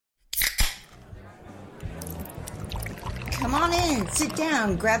Come on in, sit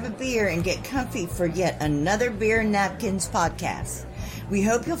down, grab a beer, and get comfy for yet another Beer and Napkins podcast. We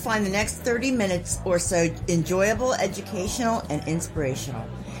hope you'll find the next 30 minutes or so enjoyable, educational, and inspirational.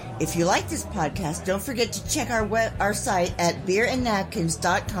 If you like this podcast, don't forget to check our site at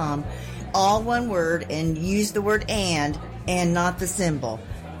beerandnapkins.com, all one word, and use the word and not the symbol.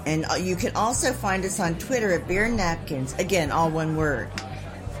 And you can also find us on Twitter at Beer and Napkins, again, all one word.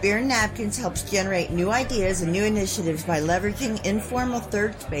 Beer and Napkins helps generate new ideas and new initiatives by leveraging informal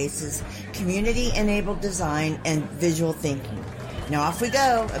third spaces, community-enabled design, and visual thinking. Now off we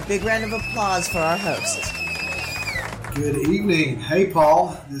go. A big round of applause for our host. Good evening. Hey,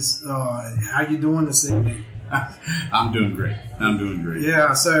 Paul. How you doing this evening? I'm doing great.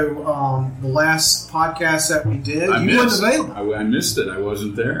 Yeah, so the last podcast that we did, you weren't available. I missed it. I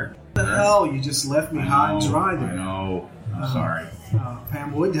wasn't there. What the hell? You just left me high and dry there. I know. I'm sorry.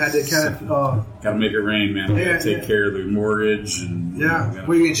 Pam Wood had to kind of... got to make it rain, man. We got to take care of the mortgage. And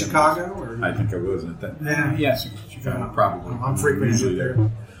were you in Chicago? Or? I think I was at that. Yeah. Yes, Chicago, probably. I'm frequently usually there.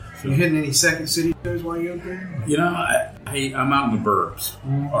 So. You hitting any second city shows while you're out there? You know, I'm out in the burbs.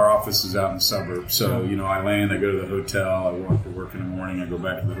 Our office is out in the suburbs. So, I land, I go to the hotel, I walk to work in the morning, I go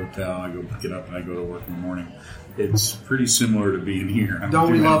back to the hotel, I go get up and I go to work in the morning. It's pretty similar to being here.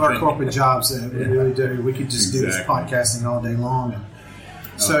 Don't we love our corporate jobs? Then? We really do. We could just do this podcasting all day long. And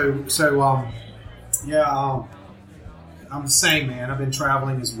I'm the same, man. I've been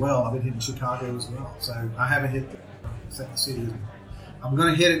traveling as well. I've been hitting Chicago as well. So I haven't hit the second city. I'm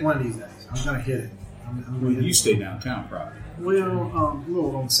going to hit it one of these days. I'm going to hit it. You stay downtown, probably. Well, a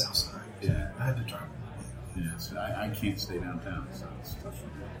little on the south side. Yeah. I had to travel. Yeah, so I can't stay downtown, so it's tough for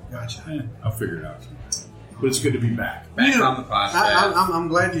me. Gotcha. I'll figure it out. But it's good to be back on the podcast. I'm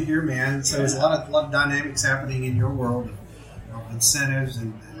glad you're here, man. So there's a lot of dynamics happening in your world of incentives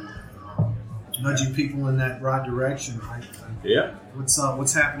and nudging people in that right direction, right? Yeah.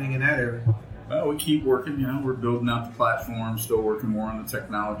 What's happening in that area? Well, we keep working. We're building out the platform, still working more on the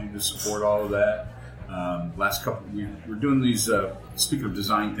technology to support all of that. Last couple, we're doing these. Speaking of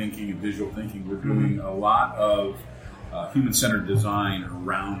design thinking and visual thinking, we're doing a lot of human-centered design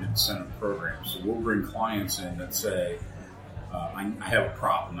around incentive programs. So we'll bring clients in that say, I have a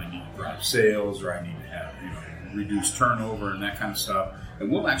problem. I need to drive sales, or I need to have reduce turnover and that kind of stuff. And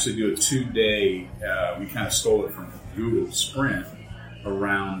we'll actually do a 2-day. We kind of stole it from Google Sprint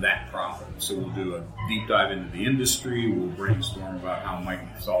around that problem. So we'll do a deep dive into the industry, we'll brainstorm about how might we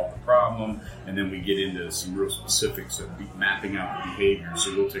solve the problem, and then we get into some real specifics of mapping out the behaviors.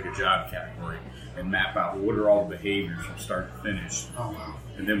 So we'll take a job category and map out what are all the behaviors from start to finish. Oh, wow.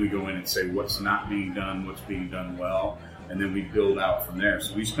 And then we go in and say what's not being done, what's being done well, and then we build out from there.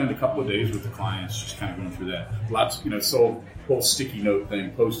 So we spend a couple of days with the clients just kind of going through that. Lots, so whole sticky note thing,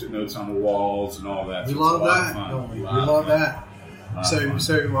 Post-it notes on the walls and all that. We love that. We love that.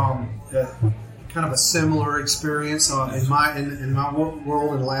 Kind of a similar experience in my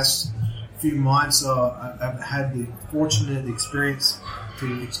world in the last few months. I've had the fortunate experience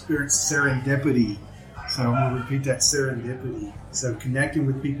to experience serendipity. So I'm going to repeat that, serendipity. So connecting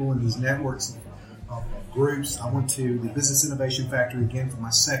with people in these networks of groups. I went to the Business Innovation Factory again for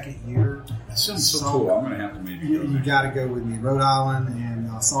my second year. That sounds so cool. I'm going to have to maybe go. You got to go with me. Rhode Island,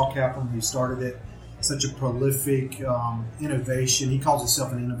 and Saul Kaplan, who started it. Such a prolific innovation. He calls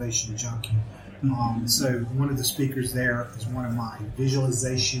himself an innovation junkie. So one of the speakers there is one of my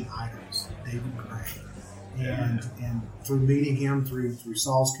visualization idols, David Gray. And through meeting him, through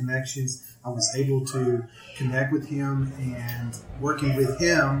Saul's connections, I was able to connect with him and working with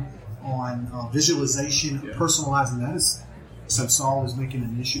him on visualization of personalized medicine. So Saul is making an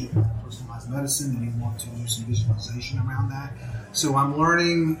initiative with personalized medicine, and he wants to do some visualization around that. So I'm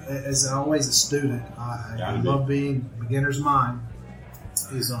learning, as always a student, I love being beginner's mind,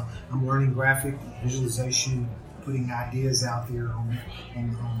 I'm learning graphic visualization, putting ideas out there on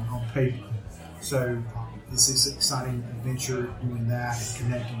paper. So it's an exciting adventure doing that and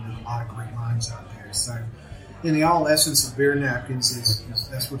connecting with a lot of great minds out there. So in the all essence of Beer Napkins,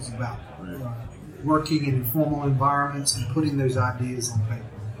 that's what it's about. Working in informal environments and putting those ideas on paper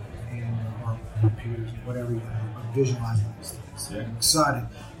and or computers, whatever visualizing those things. Yeah. I'm excited.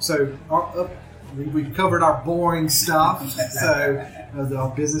 So we've covered our boring stuff, so our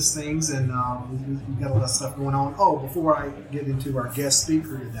business things, and we've got a lot of stuff going on. Oh, before I get into our guest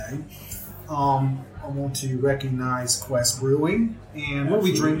speaker today, I want to recognize Quest Brewing. And what are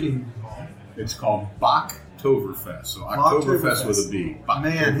we drinking, Paul? It's called Bachtoberfest. So Oktoberfest with a B.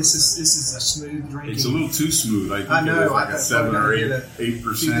 Man, this is a smooth drink. It's a little too smooth. I think I know. It's like a 7 or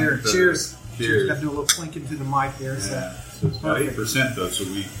 8%. Cheers. Cheers. Got to do a little clinking to the mic there. Yeah. So it's about 8% though, so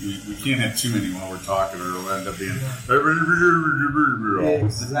we can't have too many while we're talking, or it'll end up being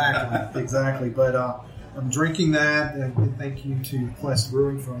exactly. But I'm drinking that, and thank you to Quest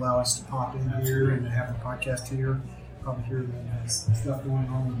Brewing for allowing us to pop in here and have a podcast here. Probably hear that there's stuff going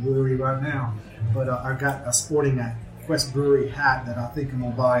on in the brewery right now. But I got sporting a Quest Brewery hat that I think I'm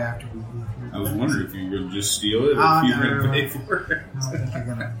gonna buy after we leave here. I was wondering if you would just steal it, or if you were going to pay for it. I don't think I'm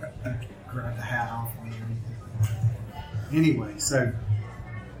gonna grab the hat off or anything. Anyway, so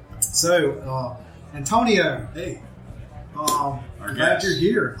Antonio, hey, glad you're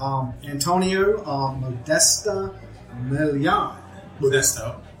here. Antonio Modesto Milian.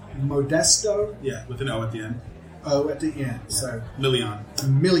 Modesto. Yeah, with an O at the end. O at the end. Yeah. So Milian.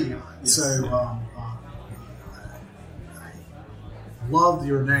 Yes. So I love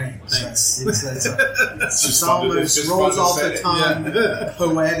your name. Thanks. So it's almost rolls off the tongue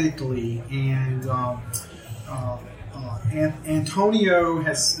poetically, and Antonio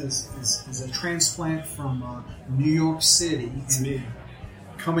is a transplant from New York City, and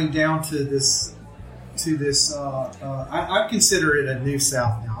coming down to this. I consider it a new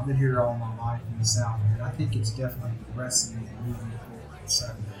South now. I've been here all my life in the South, but I think it's definitely progressing and moving forward.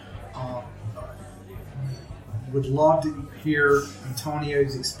 So, would love to hear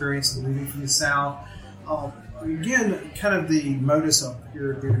Antonio's experience of moving from the South. Again, kind of the modus of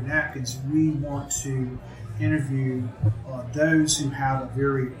here at Beer Napkins, we want to interview those who have a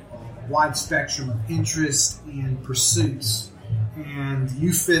very wide spectrum of interest and pursuits, and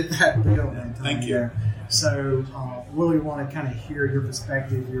you fit that bill, Antonio. Thank you. So, really want to kind of hear your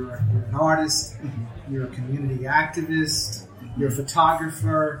perspective. You're an artist, you're a community activist, you're a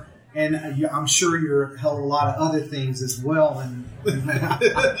photographer, and I'm sure you're a hell of a lot of other things as well. And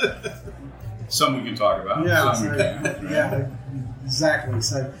some we can talk about. Yeah, some we can't. yeah, exactly.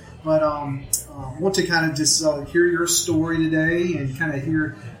 So, but want to kind of just hear your story today and kind of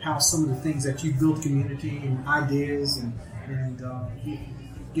hear how some of the things that you build community and ideas and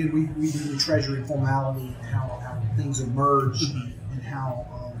again, we do treasure informality and how things emerge and how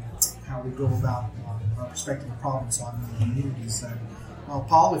we go about our respective problem solving in the community. So,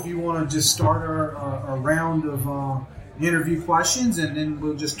 Paul, if you want to just start our round of interview questions, and then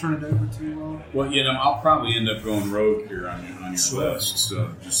we'll just turn it over to. Well, I'll probably end up going rogue here on your list.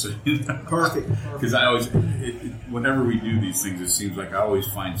 So just so you know. Perfect. Because I always, whenever we do these things, it seems like I always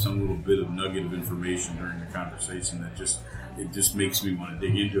find some little bit of nugget of information during the conversation that just makes me want to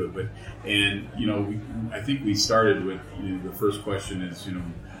dig into it. I think we started with the first question is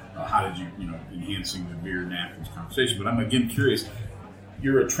how did you enhancing the beer napkins conversation. But I'm again curious.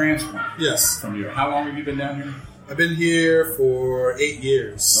 You're a transplant. Yes. From here. How long have you been down here? I've been here for 8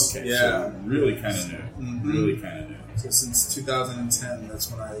 years. Okay. Yeah. So really kind of new. Mm-hmm. Really kind of new. So since 2010, that's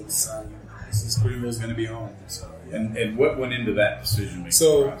when I decided Greenville's going to be home. So yeah. And what went into that decision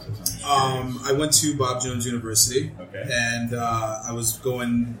making process? I went to Bob Jones University. Okay. And I was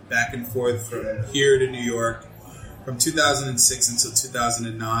going back and forth from here to New York from 2006 until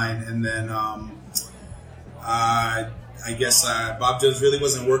 2009, and then I guess Bob Jones really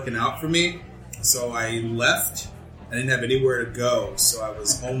wasn't working out for me, so I left. I didn't have anywhere to go, so I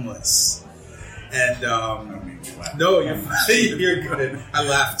was homeless. And no, you're fine. You're good. I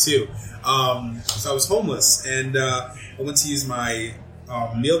laughed too. So I was homeless, and I went to use my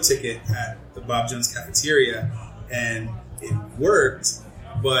meal ticket at the Bob Jones cafeteria, and it worked.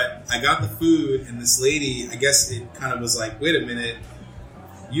 But I got the food, and this lady, I guess it kind of was like, wait a minute.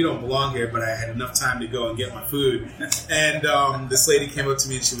 You don't belong here, but I had enough time to go and get my food. And this lady came up to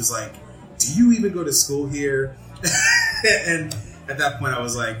me and she was like, do you even go to school here? And at that point I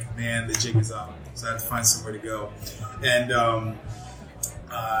was like, man, the jig is up. So I had to find somewhere to go. And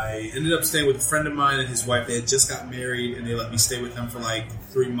I ended up staying with a friend of mine and his wife. They had just got married, and they let me stay with them for like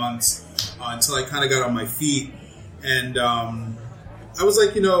 3 months until I kind of got on my feet. And I was like,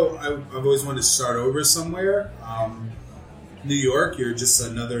 I've always wanted to start over somewhere. New York, you're just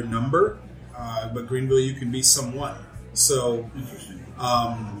another number, but Greenville, you can be someone. So,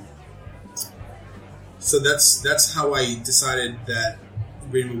 so that's how I decided that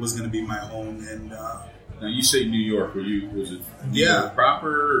Greenville was going to be my home. And now you say New York. Was it New York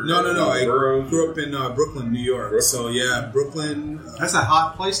proper? Or No. I boroughs? grew up in Brooklyn, New York. So yeah, Brooklyn. That's a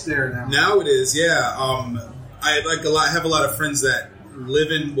hot place there now. Now it is. Yeah. I have a lot of friends that live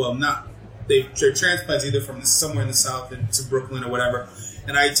in they're transplants either from somewhere in the South to Brooklyn or whatever.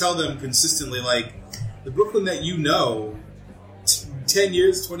 And I tell them consistently, like, the Brooklyn that 10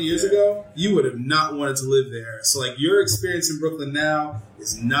 years, 20 years ago, you would have not wanted to live there. So, like, your experience in Brooklyn now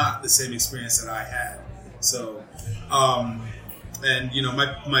is not the same experience that I had. So, And, you know,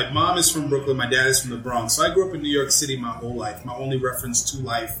 my mom is from Brooklyn. My dad is from the Bronx. So I grew up in New York City my whole life. My only reference to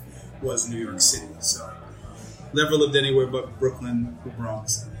life was New York City. So never lived anywhere but Brooklyn, the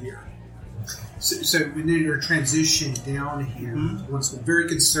Bronx, and here. So when your transition down here was a very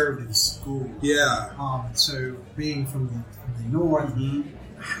conservative school. Yeah. So being from the north,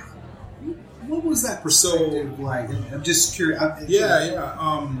 what was that perspective like? I'm just curious.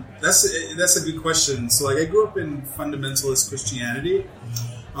 That's a good question. So, like, I grew up in fundamentalist Christianity.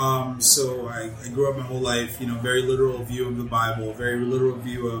 So I grew up my whole life, you know, very literal view of the Bible, very literal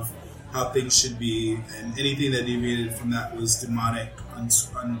view of how things should be, and anything that deviated from that was demonic,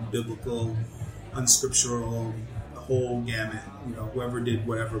 unbiblical, unscriptural, the whole gamut. You know, whoever did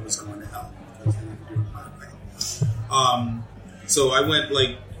whatever was going to hell because they didn't do it my way. So I went,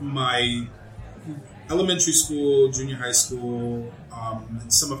 like, my elementary school, junior high school,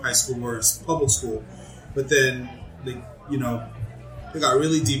 and some of high school was public school, but then they got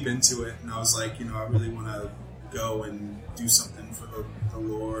really deep into it, and I was like, you know, I really want to go and do something for the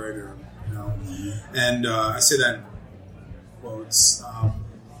Lord, or, you know, and I say that in quotes.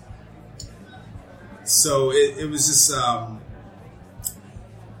 So it was just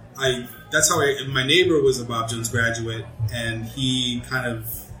that's how my neighbor was a Bob Jones graduate, and he kind of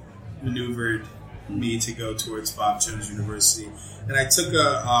maneuvered me to go towards Bob Jones University. And I took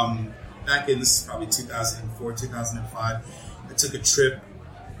back in, this is probably 2004, 2005, I took a trip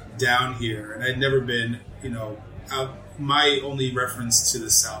down here, and I'd never been, you know, out. My only reference to the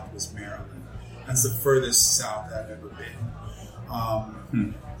South was Maryland. That's the furthest south I've ever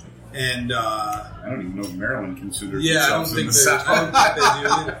been. And I don't even know if Maryland considers I don't themselves think in the South. I don't think they do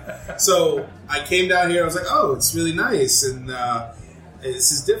either. So I came down here. I was like, oh, it's really nice, and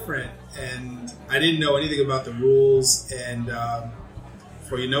this is different. And I didn't know anything about the rules. And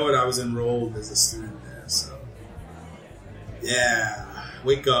before you know it, I was enrolled as a student there. So yeah,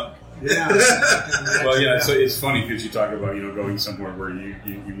 wake up. Yeah. Well, yeah. So it's funny because you talk about, you know, going somewhere where you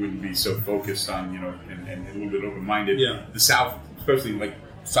wouldn't be so focused on, you know, and a little bit open-minded. Yeah. The South, especially like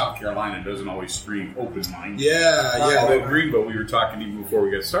South Carolina, doesn't always scream open-minded. Yeah. Although Greenville, we were talking even before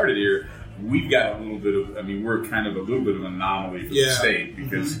we got started here, we've got a little bit of, I mean, we're kind of a little bit of an anomaly for the state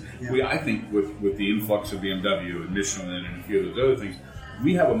because I think with the influx of BMW and Michelin and a few of those other things,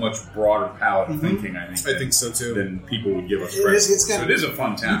 we have a much broader palette of thinking, I think so too. Than people would give us credit for. So it is a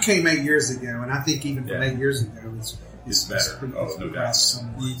fun town. You came 8 years ago, and I think even from 8 years ago, it's better. No doubt.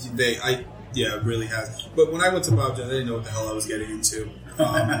 It really has. But when I went to Bob Jones, I didn't know what the hell I was getting into.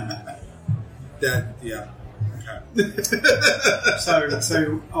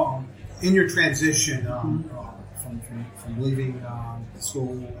 So in your transition from leaving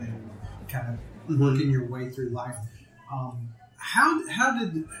school and kind of working your way through life, how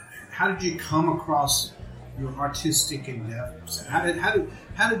did you come across your artistic endeavors?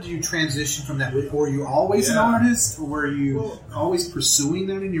 How did you transition from that? Were you always an artist, or were you always pursuing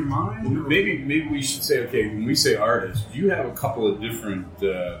that in your mind? Well, maybe we should say, okay, when we say artist, you have a couple of different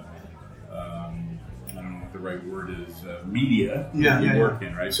I don't know what the right word is, media that you work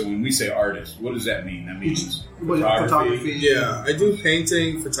in, right? So when we say artist, what does that mean? That means photography. Yeah, I do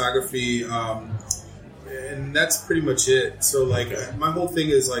painting, photography, and that's pretty much it. So, like, my whole thing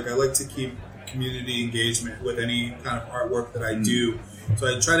is, like, I like to keep community engagement with any kind of artwork that I do. So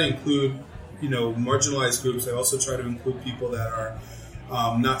I try to include, you know, marginalized groups. I also try to include people that are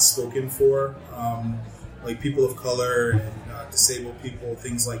not spoken for, like people of color and disabled people,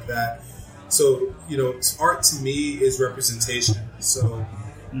 things like that. So, you know, art to me is representation. So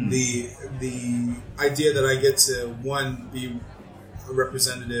the idea that I get to, one, be a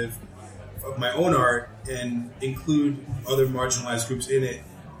representative of my own art and include other marginalized groups in it,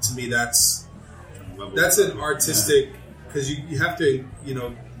 to me, that's an artistic, because you have to, you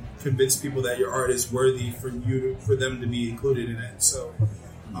know, convince people that your art is worthy for them to be included in it. So,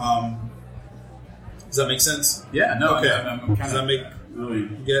 does that make sense? Yeah, no. Okay. Does that make really?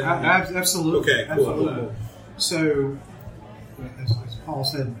 Absolutely. Okay. Cool. Absolutely. So, as Paul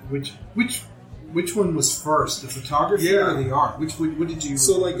said, which one was first, the photography or the art? What did you?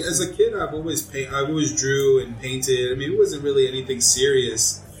 So, like, as a kid, I always drew and painted. I mean, it wasn't really anything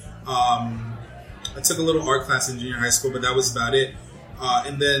serious. I took a little art class in junior high school, but that was about it.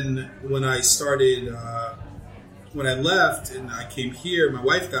 And then when I started, when I left and I came here, my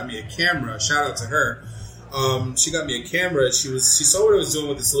wife got me a camera. Shout out to her. She got me a camera. She saw what I was doing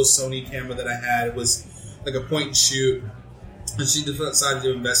with this little Sony camera that I had. It was like a point and shoot, and she decided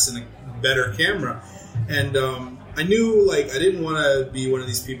to invest in a better camera. And I knew, like, I didn't want to be one of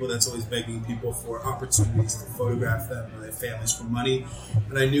these people that's always begging people for opportunities to photograph them or their families for money.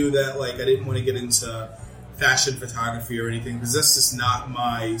 And I knew that, like, I didn't want to get into fashion photography or anything, because that's just not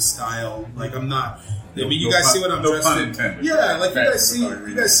my style. Like, I'm not. I mean, you No guys pun- see what I'm no dressed pun in. intended. Yeah, like you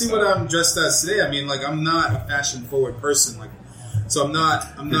Fashion guys see what I'm dressed as today. I mean, like, I'm not a fashion forward person. Like, so I'm not.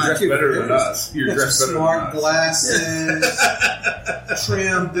 You're dressed better than us. You're Got dressed your better smart than us. glasses,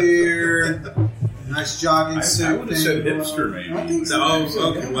 trim beard, nice jogging suit. I would have said thing hipster, going maybe. on. I think so.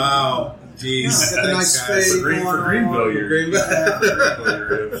 Oh, okay. Wow. Jeez. Yeah, got the Thanks, nice guys. fade. For Greenville, you're Greenville.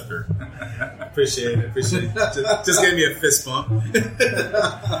 you're a hipster. Appreciate it. Just gave me a fist bump.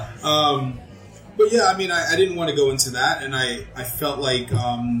 But yeah, I mean, I didn't want to go into that, and I felt like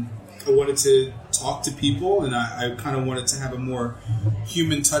I wanted to talk to people, and I kind of wanted to have a more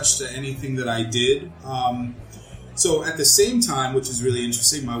human touch to anything that I did. So at the same time, which is really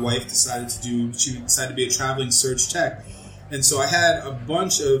interesting, my wife decided to be a traveling search tech, and so I had a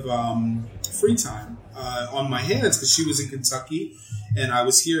bunch of free time on my hands because she was in Kentucky and I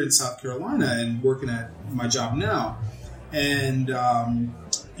was here in South Carolina and working at my job now. And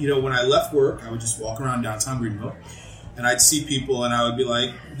when I left work, I would just walk around downtown Greenville, and I'd see people, and I would be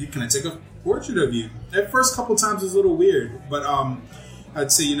like, "Can I take a portrait of you?" At first, couple times it was a little weird, but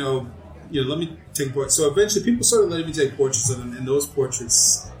I'd say, let me take a portrait. So eventually, people started letting me take portraits of them, and those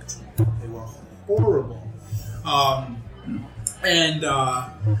portraits, they were horrible. And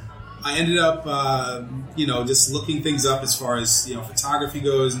I ended up, just looking things up as far as photography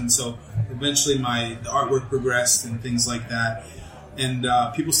goes, and so eventually the artwork progressed and things like that. And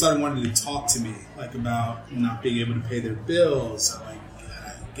people started wanting to talk to me, like about not being able to pay their bills, or like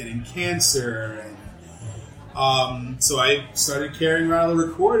getting cancer. And so I started carrying around a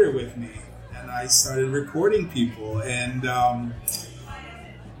recorder with me, and I started recording people. And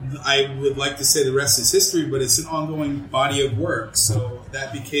I would like to say the rest is history, but it's an ongoing body of work. So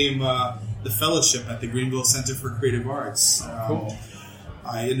that became the fellowship at the Greenville Center for Creative Arts. Cool.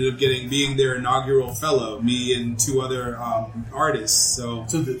 I ended up being their inaugural fellow, me and two other artists. So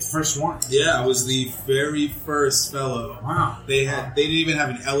the first one. yeah, I was the very first fellow. Wow. They didn't even have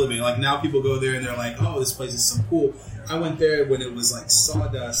an elevator. Like now people go there and they're like, oh, this place is so cool. I went there when it was like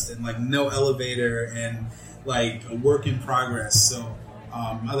sawdust and like no elevator and like a work in progress. So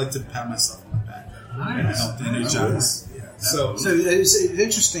I like to pat myself on the back. Nice. I helped energize. Yeah. So it's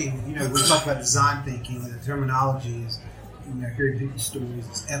interesting. We talk about design thinking. The terminology is, hearing people's stories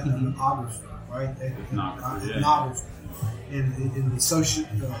is ethnography, right? Ethnography. In the social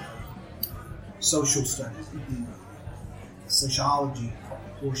studies, the sociology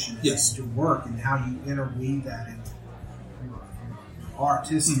portion of yes. your work and how you interweave that into your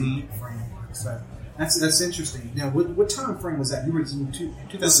artistic framework. So that's interesting. Now, what time frame was that? You were in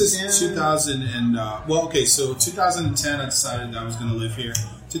 2010? This is 2000 and so 2010 I decided I was going to live here.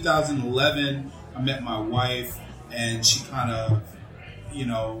 2011 I met my wife, and she kind of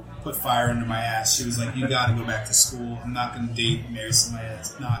put fire under my ass. She was like, you got to go back to school. I'm not going to date and marry somebody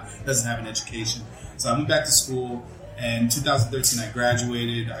that doesn't have an education. So I went back to school, and in 2013 I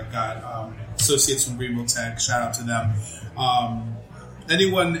graduated. I got associates from Greenville Tech. Shout out to them.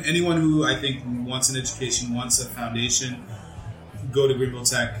 Anyone who I think wants an education, wants a foundation, go to Greenville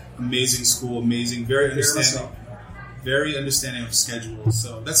Tech. Amazing school, amazing, very understanding of schedule.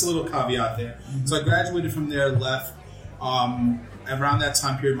 So that's a little caveat there. Mm-hmm. So I graduated from there, left. Around that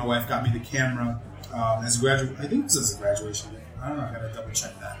time period, my wife got me the camera as a graduate. I think this is a graduation day. I don't know. I gotta double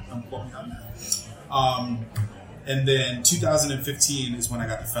check that. Don't quote me on that. And then 2015 is when I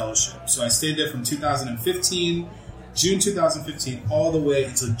got the fellowship. So I stayed there from 2015. June 2015 all the way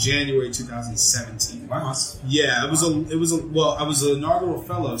until January 2017. Wow. Yeah, I was an inaugural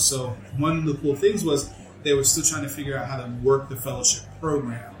fellow. So one of the cool things was they were still trying to figure out how to work the fellowship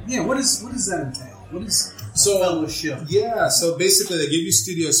program. Yeah, what does that entail? What is fellowship? Yeah, so basically they give you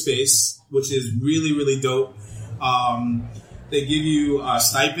studio space, which is really, really dope. They give you a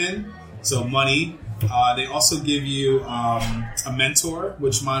stipend, so money. They also give you a mentor,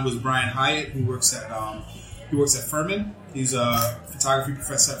 which mine was Brian Hyatt, who works at Furman. He's a photography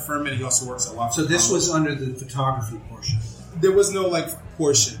professor at Furman. He also works at Washington. So this was under the photography portion. There was no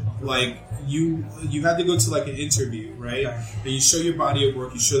portion. You had to go to an interview, right? Okay. And you show your body of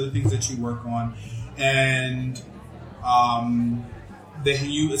work. You show the things that you work on, and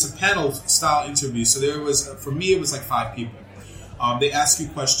it's a panel style interview. So for me it was 5 people. They ask you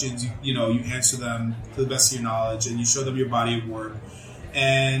questions. You answer them to the best of your knowledge, and you show them your body of work,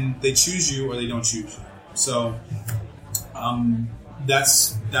 and they choose you or they don't choose you. So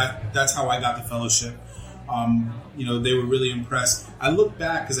that's how I got the fellowship. They were really impressed. I look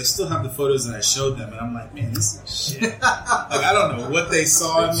back because I still have the photos that I showed them, and I'm like, man, this is shit. I don't know what they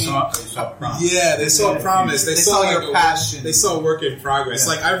saw in me. They saw promise. Yeah, they saw promise. They saw your passion. They saw work in progress.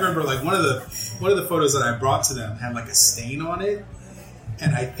 Yeah. I remember one of one of the photos that I brought to them had like a stain on it,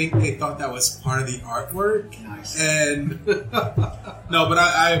 and I think they thought that was part of the artwork. Nice. And no, but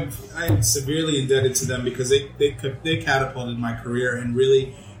I am severely indebted to them because they catapulted my career and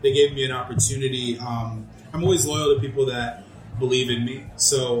really they gave me an opportunity. I'm always loyal to people that believe in me.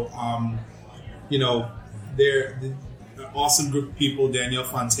 So, you know, they're an awesome group of people, Danielle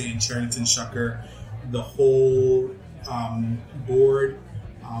Fontaine, Charrington Shucker, the whole board.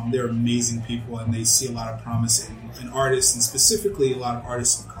 They're amazing people, and they see a lot of promise in artists, and specifically a lot of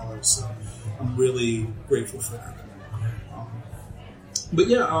artists of color. So I'm really grateful for that. But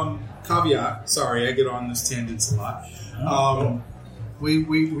yeah, caveat. Sorry, I get on this tangents a lot. We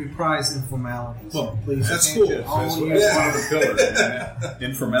prize informalities. Well, please, that's cool. That's one of the pillars. Man.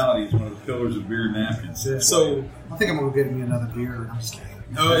 Informality is one of the pillars of beer napkins. So I think I'm going to get me another beer. I'm just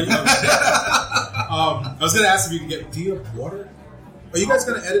kidding. Oh, yeah. I was going to ask if you can get. Do you have water? Are you guys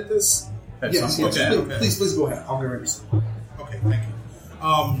going to edit this? Yes. Okay. Please go ahead. I'll get ready. Okay, thank you.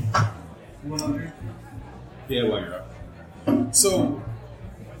 Yeah, while you're up. So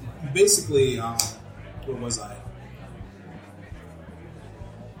basically, where was I?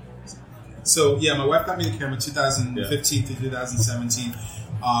 So yeah, my wife got me the camera 2015 to 2017.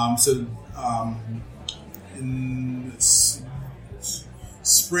 In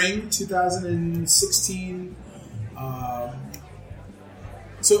spring 2016.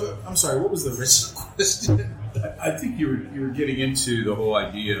 So I'm sorry, what was the original question? I think you were getting into the whole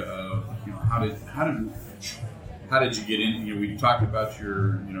idea of how did you get in? We talked about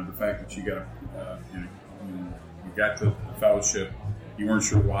the fact that you got you got the fellowship. You weren't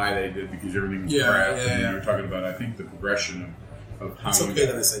sure why they did because everything was crap. And you were talking about, I think, the progression of how. It's okay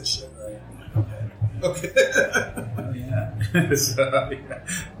that I said shit, right? Okay. Yeah. So,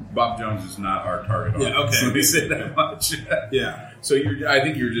 Bob Jones is not our target audience. Yeah. Okay. Let me say that much. Yeah. So I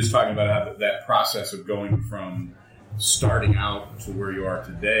think you were just talking about how that process of going from starting out to where you are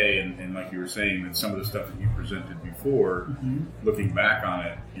today, and like you were saying, that some of the stuff that you presented before, looking back on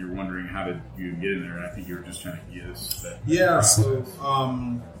it, you're wondering how did you get in there, and I think you were just trying to get us that. Yeah. process. So,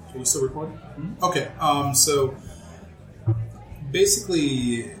 are you still recording? Mm-hmm. Okay. So,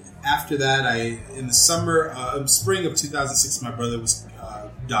 basically, after that, in the spring of 2006, my brother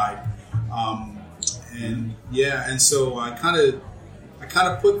died, and so I kind of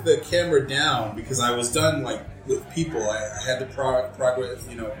put the camera down because I was done with people. I had to progress,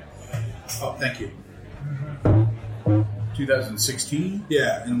 Oh, thank you. 2016?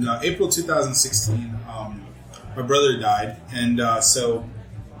 Yeah, in April 2016, my brother died, and so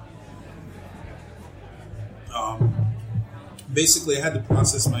basically I had to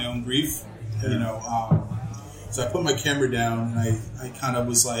process my own grief, so I put my camera down, and I kind of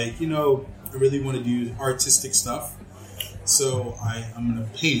was like, I really want to do artistic stuff, so I'm going to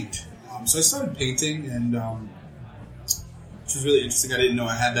paint. So I started painting, and which was really interesting. I didn't know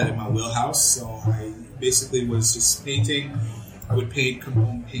I had that in my wheelhouse, so I basically was just painting. I would paint, come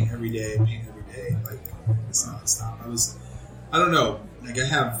home, paint every day, it's nonstop. I don't know, I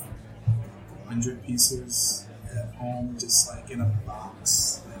have 100 pieces at home, just in a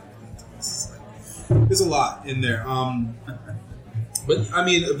box. There's a lot in there. But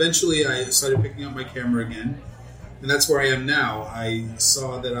eventually I started picking up my camera again, and that's where I am now. I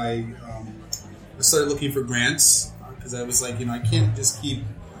saw that I started looking for grants because I was like, I can't just keep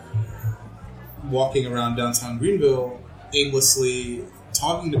walking around downtown Greenville aimlessly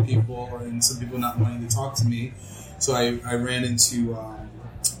talking to people and some people not wanting to talk to me. So I ran into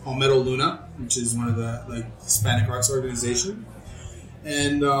Palmetto Luna, which is one of the Hispanic arts organization,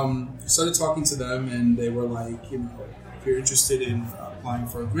 and started talking to them, and they were like, if you're interested in applying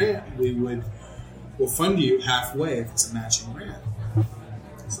for a grant, we'll fund you halfway if it's a matching grant.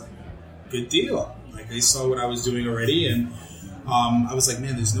 It's like, good deal. They saw what I was doing already, and I was like,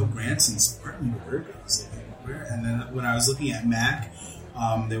 man, there's no grants in Spartanburg. I was like, where? And then when I was looking at MAC,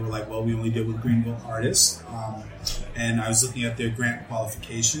 they were like, well, we only deal with Greenville artists. And I was looking at their grant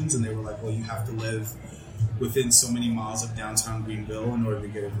qualifications, and they were like, well, you have to live within so many miles of downtown Greenville in order to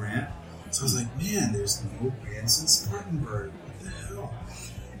get a grant. So I was like, man, there's no grants in Spartanburg. What the hell?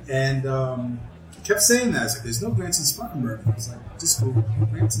 And I kept saying that. I was like, there's no grants in Spartanburg. I was like, just Google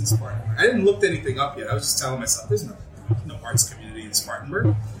grants in Spartanburg. I didn't look anything up yet. I was just telling myself, there's no arts community in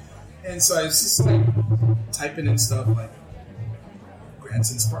Spartanburg. And so I was just typing in stuff like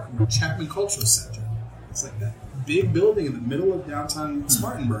grants in Spartanburg, Chapman Cultural Center. It's like that big building in the middle of downtown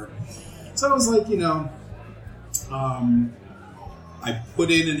Spartanburg. So I was like, I put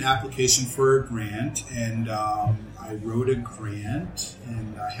in an application for a grant, and I wrote a grant,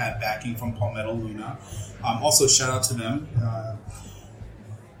 and I had backing from Palmetto Luna. Also, shout out to them.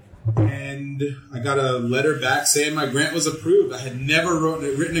 and I got a letter back saying my grant was approved. I had never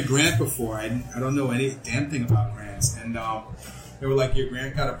written a grant before. I don't know any damn thing about grants. And they were like, your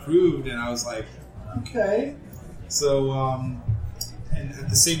grant got approved. And I was like, okay. So, and at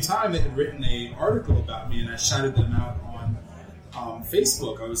the same time, they had written an article about me, and I shouted them out on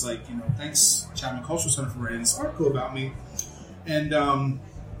Facebook. I was like, thanks, Chapman Cultural Center, for writing this article about me. And I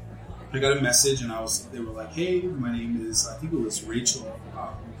got a message, and they were like, hey, my name is, I think it was Rachel.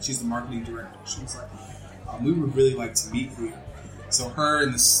 She's the marketing director. She was like, we would really like to meet you. So her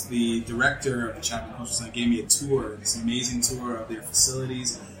and the director of the Chapman Cultural Center gave me a tour, this amazing tour of their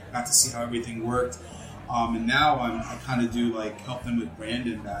facilities. Got to see how everything worked. And now I kind of do help them with brand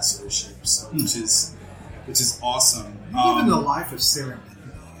ambassadorship, so which is awesome. You're living the life of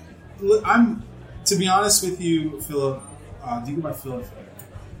serendipity. To be honest with you, Philip. Do you go by Philip?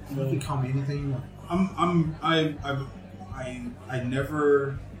 You can call me anything you want. I'm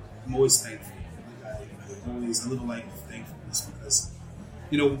always thankful. I live a life of thankfulness because,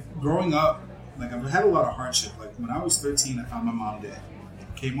 growing up, I've had a lot of hardship. When I was 13, I found my mom dead.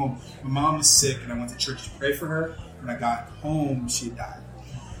 Came home, my mom was sick, and I went to church to pray for her. When I got home, she had died.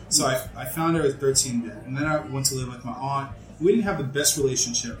 So I found her at 13 dead, and then I went to live with my aunt. We didn't have the best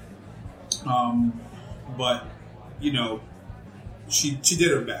relationship, but she did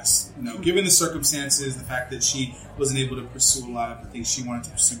her best. Given the circumstances, the fact that she wasn't able to pursue a lot of the things she wanted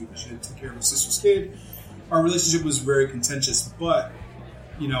to pursue because she had to take care of her sister's kid, our relationship was very contentious. But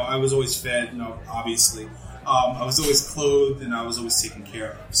I was always fed. Obviously. I was always clothed and I was always taken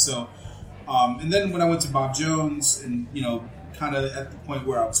care of. So, and then when I went to Bob Jones and, kind of at the point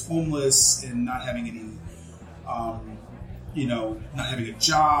where I was homeless and not having any, not having a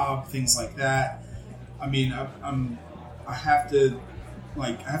job, things like that. I mean, I have to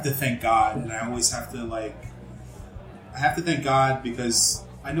thank God, and I always have to I have to thank God because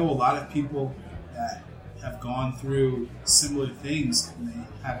I know a lot of people that have gone through similar things and they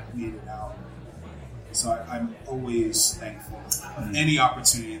haven't made it out. So I'm always thankful for any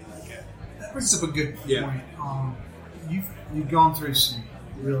opportunity that I get. That brings up a good point. Yeah. You've gone through some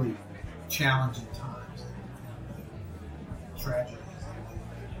really challenging times, tragedies.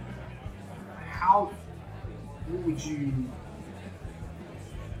 How would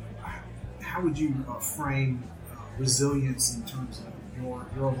you frame resilience in terms of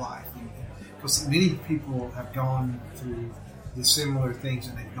your life? Because many people have gone through the similar things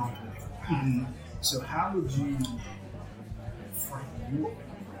and they've gone through a different path. Mm-hmm. So how would you frame the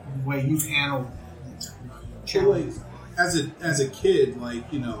way you've handled challenges? As a kid, my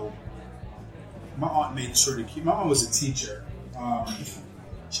aunt made sure to keep. My mom was a teacher.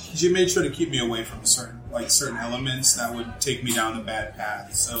 She made sure to keep me away from certain elements that would take me down the bad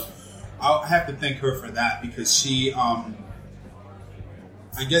path. So I'll have to thank her for that because she, I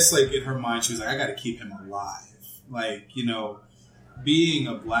guess in her mind, she was like, I got to keep him alive. Being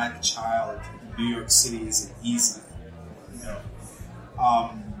a black child in New York City isn't easy,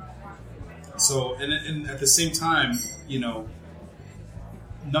 So, and at the same time,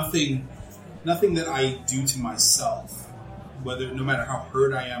 nothing that I do to myself, no matter how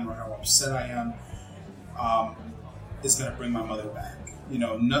hurt I am or how upset I am, is going to bring my mother back.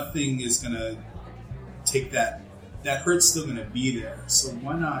 Nothing is going to take that. That hurt's still going to be there. So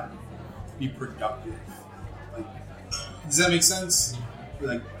why not be productive? Does that make sense?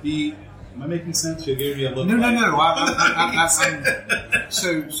 Am I making sense? You're giving me a look. No.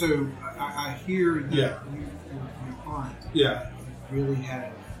 So I hear that your aunt really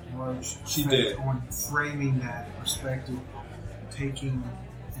had a large effect on framing that perspective, taking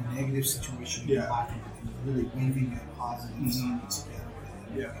a negative situation in life and really weaving a positive together.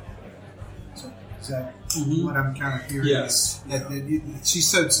 Yeah. So is that what I'm kind of hearing? Yes. That she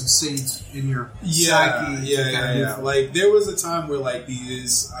sowed some seeds in your psyche. Yeah. There was a time where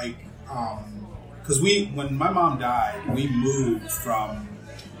these because when my mom died, we moved from.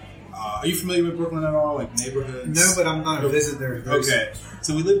 Are you familiar with Brooklyn at all? Neighborhoods? No, but I'm going to visit there. Okay.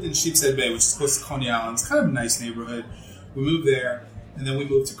 So we lived in Sheepshead Bay, which is close to Coney Island. It's kind of a nice neighborhood. We moved there, and then we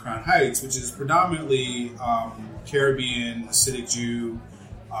moved to Crown Heights, which is predominantly Caribbean, Hasidic Jew,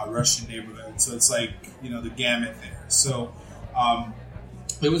 Russian neighborhood. So it's the gamut there. So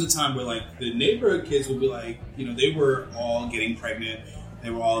there was a time where the neighborhood kids would be they were all getting pregnant. They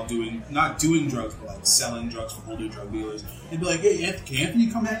were all not doing drugs, but selling drugs for older drug dealers. They'd be like, hey, can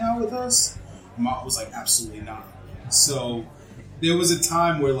Anthony come hang out with us? And Mom was like, absolutely not. So there was a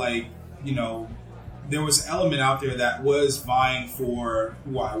time where there was an element out there that was vying for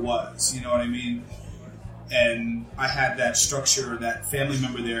who I was. You know what I mean? And I had that structure, that family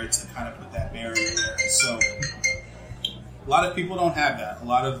member there to kind of put that barrier there. So a lot of people don't have that. A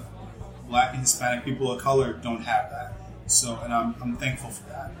lot of Black and Hispanic people of color don't have that. So, and I'm thankful for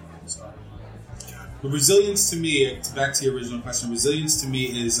that. So, but resilience to me, back to your original question, resilience to me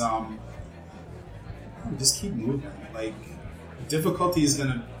is just keep moving. Like, difficulty is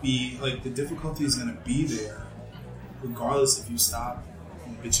gonna be there, regardless if you stop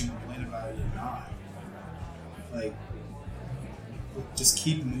bitching and complaining about it or not. Like, just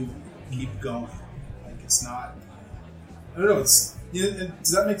keep moving, keep going. Like, it's not. I don't know. Does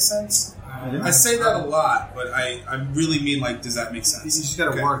that make sense? I say that a lot, but I really mean, like, does that make sense? You just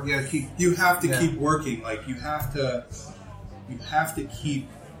gotta work. You have to keep working. Like, you have to keep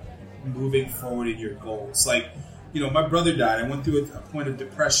moving forward in your goals. Like, my brother died. I went through a point of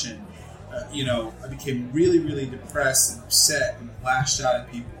depression. I became really, really depressed and upset and lashed out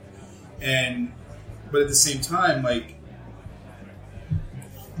at people. But at the same time, like,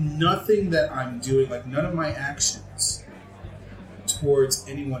 nothing that I'm doing, like, none of my actions towards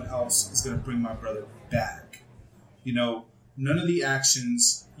anyone else is going to bring my brother back. None of the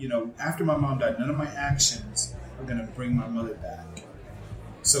actions, after my mom died, none of my actions are going to bring my mother back.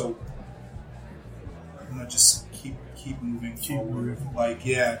 So, just keep moving forward. Like,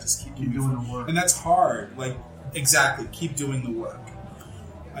 just keep doing the work. And that's hard. Like, exactly, keep doing the work.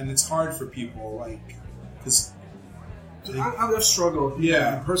 And it's hard for people, like, because I've struggled.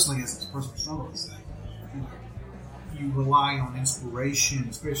 Personally, as a personal struggle, is that you rely on inspiration,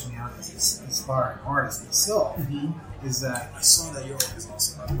 especially now as an aspiring artist myself. Mm-hmm. Is that I saw that your work is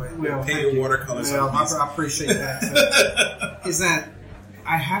awesome, by the way. Well, painted watercolors. Well, I appreciate that. Is that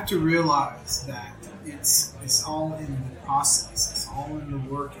I have to realize that it's all in the process. It's all in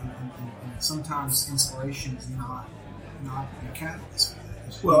the work, and sometimes inspiration is not the catalyst for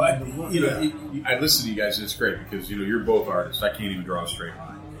that. Well, I listen to you guys, and it's great because you're both artists. I can't even draw a straight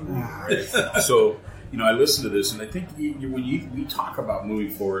line. Right? So I listen to this, and I think when we talk about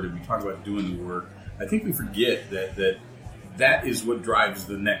moving forward and we talk about doing the work, I think we forget that is what drives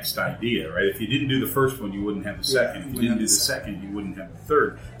the next idea, right? If you didn't do the first one, you wouldn't have the second. If you didn't do the second, you wouldn't have the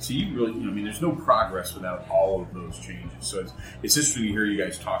third. So you really, there's no progress without all of those changes. So it's interesting to hear you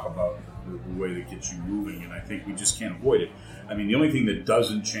guys talk about the way that gets you moving, and I think we just can't avoid it. I mean, the only thing that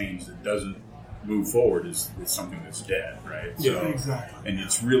doesn't change, that doesn't move forward is something that's dead, right? Yeah, exactly. And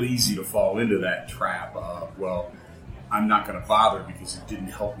it's really easy to fall into that trap of, well, I'm not going to bother because it didn't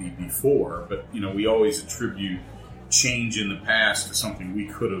help me before. But, we always attribute change in the past to something we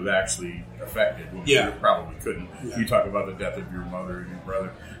could have actually affected. Well, we probably couldn't. Yeah. You talk about the death of your mother and your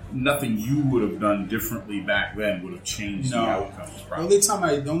brother. Nothing you would have done differently back then would have changed the outcomes. Probably.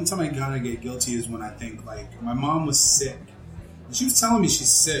 The only time I gotta get guilty is when I think, like, my mom was sick. She was telling me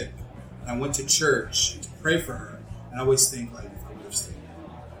she's sick. And I went to church to pray for her. And I always think, like, if I would have stayed.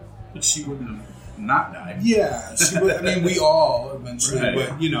 But she wouldn't have not died. Yeah, she would. I mean, we all eventually. Right.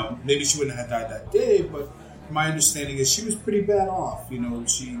 But, maybe she wouldn't have died that day. But my understanding is she was pretty bad off.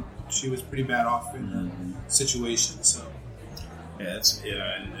 She was pretty bad off in her situation. So. Yeah,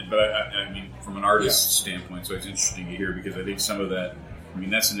 but I mean, from an artist's standpoint, so it's interesting to hear because I think some of that,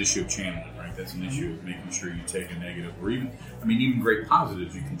 that's an issue of channeling, right? That's an issue of making sure you take a negative or even great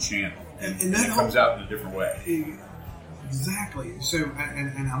positives you can channel, and it comes out in a different way. Exactly. So,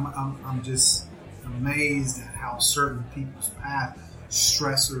 and I'm just amazed at how certain people's path,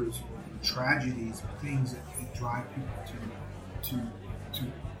 stressors, or tragedies, or things that drive people to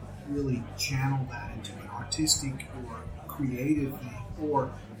really channel that into an artistic or creative thing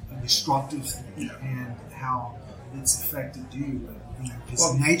or a destructive thing, and how it's affected you.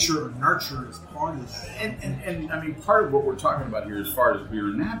 Because nature or nurture is part of that. And I mean, part of what we're talking about here, as far as Beer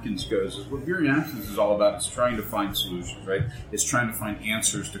and Napkins goes, is what Beer and Napkins is all about. It's trying to find solutions, right? It's trying to find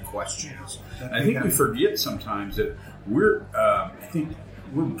answers to questions. And I think we forget sometimes that we're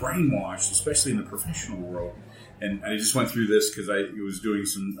brainwashed, especially in the professional world. And I just went through this because I was doing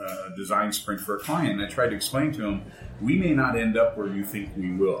some design sprint for a client, and I tried to explain to him, we may not end up where you think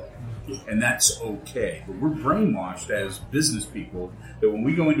we will. And that's okay. But we're brainwashed as business people that when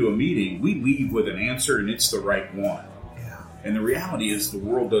we go into a meeting, we leave with an answer and it's the right one. Yeah. And the reality is the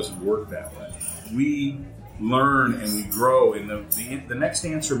world doesn't work that way. We learn and we grow, and the next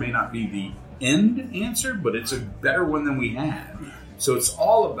answer may not be the end answer, but it's a better one than we had. So it's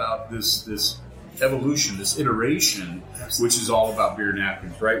all about this evolution, this iteration, which is all about Beer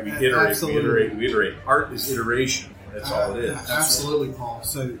Napkins, right? We iterate, we iterate. Art is iteration. That's all it is. Absolutely, Paul.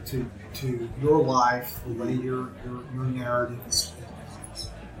 So to your life, the way your narrative is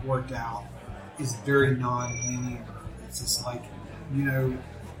worked out is very non-linear. It's just like,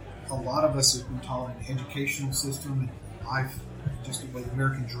 a lot of us have been taught in the educational system and life, just the way the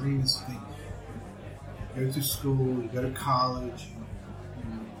American dream is. You go to school, you go to college,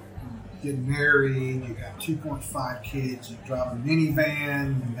 you get married, you got 2.5 kids, you drive a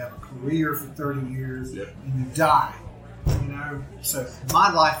minivan, you have a career for 30 years, Yep. and you die. You know, so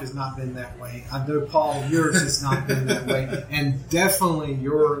my life has not been that way. I know, Paul, yours has not been that way, and definitely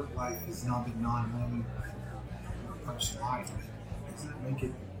your life has not been non-linear approach to life. Doesn't that make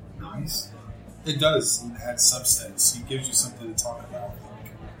it nice? It does. It adds substance. It gives you something to talk about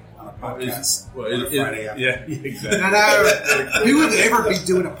on a podcast. On a Friday afternoon. Yeah, exactly. No, who would ever be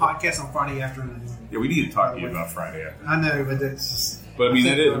doing a podcast on Friday afternoon? Yeah, we need to talk to you about Friday afternoon. I know, but that's just... But I mean,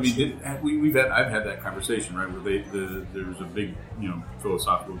 I've had that conversation, right? Where there was a big,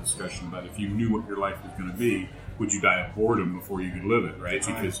 philosophical discussion about if you knew what your life was going to be, would you die of boredom before you could live it, right?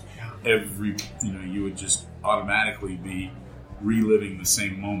 Because you would just automatically be reliving the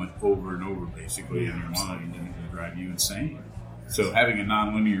same moment over and over, basically, in your mind, and it would drive you insane. So having a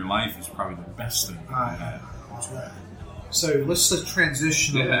non-linear life is probably the best thing you can have. That's right. So let's just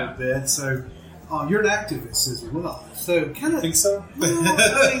transition a little bit. So you're an activist as well. So kind of think so.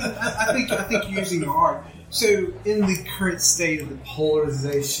 I think using art. So in the current state of the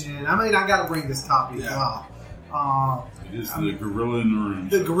polarization, I mean, I got to bring this topic up. It is the gorilla in the room.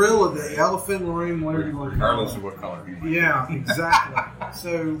 The gorilla, the elephant in the room, whatever you want to call it. Regardless of what color he might be. Yeah, exactly.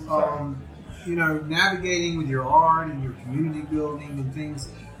 So, navigating with your art and your community building and things.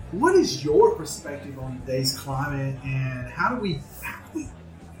 What is your perspective on today's climate, and how do we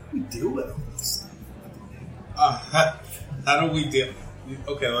deal with all this? How do we deal?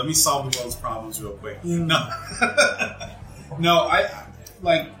 Okay, let me solve the world's problems real quick. No, I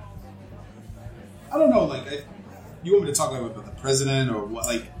don't know. You want me to talk about the president or what?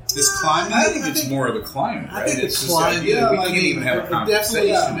 Like this climate? I think it's more of the climate, right? I think it's the climate. we can't even have a conversation.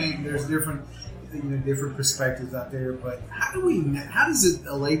 Definitely, there's different perspectives out there. But how does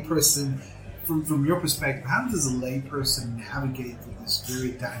a layperson, from your perspective, how does a layperson navigate through this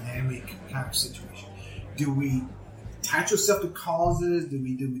very dynamic kind of situation? Do we attach ourselves to causes?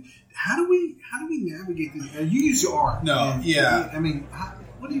 How do we navigate this? You use your art. I mean,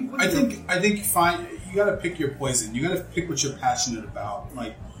 I think fine. You got to pick your poison. You got to pick what you're passionate about.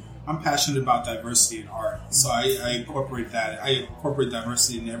 Like, I'm passionate about diversity in art, so I incorporate that. I incorporate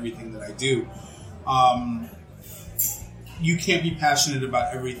diversity in everything that I do. You can't be passionate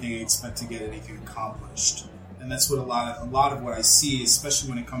about everything and expect to get anything accomplished, and that's what a lot of what I see, especially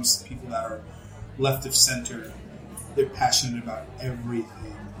when it comes to people that are left of center. They're passionate about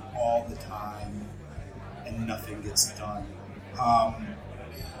everything all the time, and nothing gets done.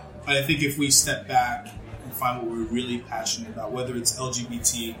 I think if we step back and find what we're really passionate about, whether it's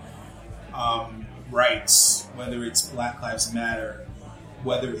LGBT rights, whether it's Black Lives Matter,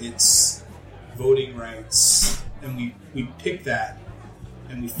 whether it's voting rights, and we pick that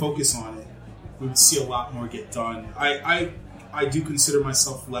and we focus on it, we would see a lot more get done. I do consider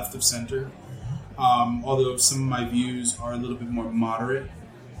myself left of center, although some of my views are a little bit more moderate.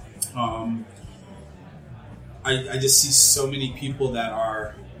 I just see so many people that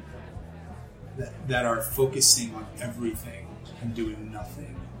are focusing on everything and doing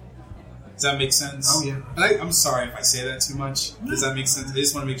nothing. Does that make sense? Oh yeah. And I'm sorry if I say that too much. Does that make sense? I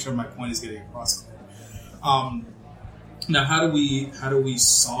just want to make sure my point is getting across clear. Now, how do we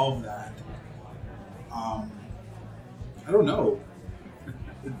solve that? I don't know.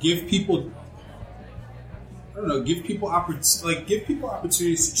 Give people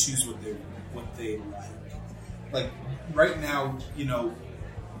opportunities to choose what they like. Like right now,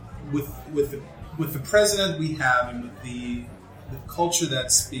 with the president we have and with the culture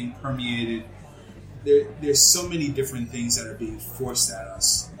that's being permeated, there's so many different things that are being forced at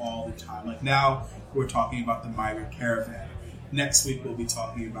us all the time. Like now we're talking about the migrant caravan. Next week we'll be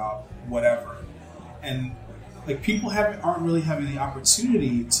talking about whatever. And like people aren't really having the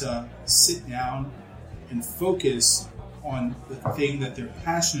opportunity to sit down and focus on the thing that they're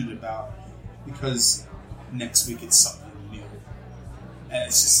passionate about, because next week it's something new. And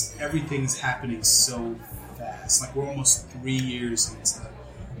it's just, everything's happening so fast. Like we're almost 3 years into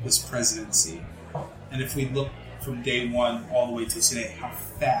this presidency. And if we look from day one all the way to today, how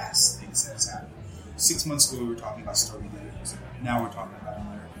fast things have happened. 6 months ago we were talking about starting leaders. Now we're talking about a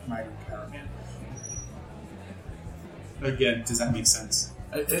migrant caravan. Again, does that make sense?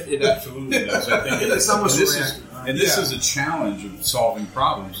 It absolutely does. I think it's almost this is a challenge of solving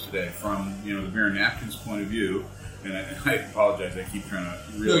problems today from the Beer and Napkins point of view. And I apologize, I keep trying to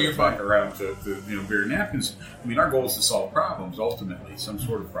reel back around to Beer and Napkins. I mean, our goal is to solve problems, ultimately, some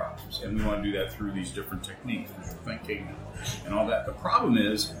sort of problems. And we want to do that through these different techniques, visual thinking and all that. The problem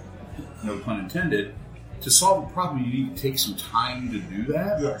is, no pun intended, to solve a problem, you need to take some time to do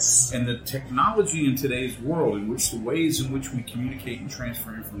that. Yes. And the technology in today's world, in which the ways in which we communicate and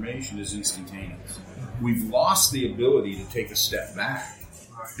transfer information is instantaneous. We've lost the ability to take a step back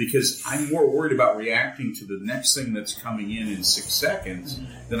because I'm more worried about reacting to the next thing that's coming in 6 seconds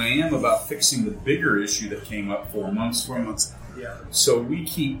than I am about fixing the bigger issue that came up 4 months ago. Yeah. So we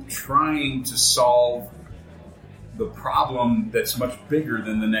keep trying to solve the problem that's much bigger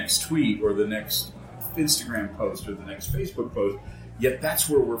than the next tweet or the next Instagram post or the next Facebook post, yet that's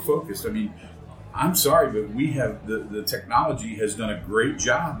where we're focused. I mean, I'm sorry, but we have the technology has done a great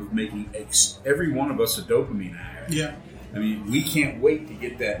job of making every one of us a dopamine addict. Yeah. I mean, we can't wait to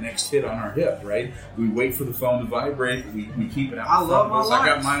get that next hit on our hip, right? We wait for the phone to vibrate. We keep it out in front of us. I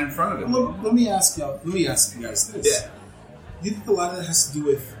got mine in front of it. Let me ask you guys this. Yeah. Do you think a lot of that has to do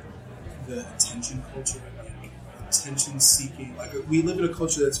with the attention culture, like attention seeking? Like we live in a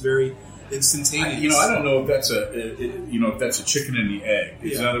culture that's very instantaneous. I don't know if that's a chicken and the egg.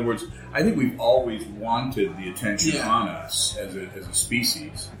 In other words, I think we've always wanted the attention on us as a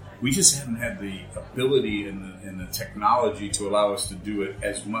species. We just haven't had the ability and the technology to allow us to do it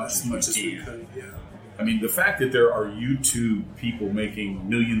as much as we could. Yeah. I mean, the fact that there are YouTube people making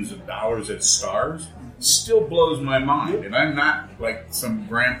millions of dollars as stars still blows my mind. And I'm not like some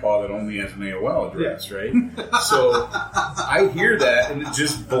grandpa that only has an AOL address, right? So I hear that and it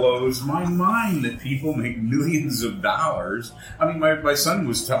just blows my mind that people make millions of dollars. I mean, my son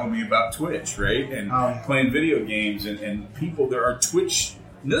was telling me about Twitch, right? And playing video games and people, there are Twitch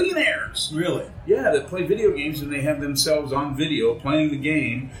millionaires. Really? Yeah, that play video games and they have themselves on video playing the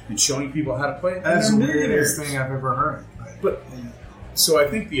game and showing people how to play it. That's the weirdest thing I've ever heard. But so I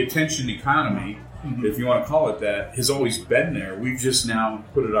think the attention economy, if you want to call it that, has always been there. We've just now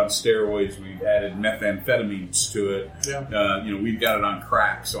put it on steroids. We've added methamphetamines to it. Yeah. We've got it on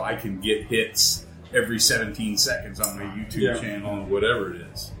crack, so I can get hits every 17 seconds on my YouTube channel and whatever it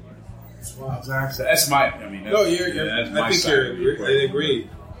is. Wow, exactly. So that's my. I mean, that's my I think side of the I agree.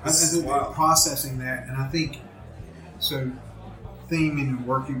 I think processing that, and I think so. Theming and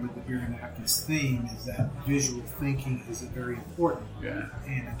working with the Beer Napkins theme is that visual thinking is very important. Yeah.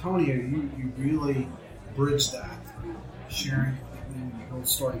 And Antonio, you really bridged that through sharing when you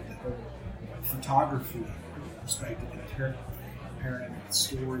started the whole photography perspective and comparing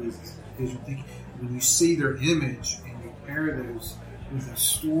stories, visual thinking. When you see their image and you pair those with the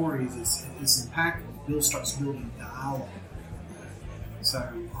stories, it's impactful. Bill starts building dialogue. So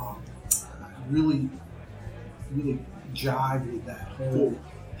I really jive with that whole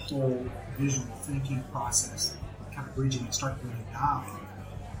visual thinking process, kind of bridging and start building dialogue.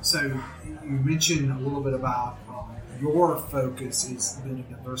 So you mentioned a little bit about your focus is building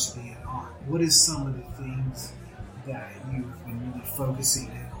diversity in art. What is some of the things that you've been really focusing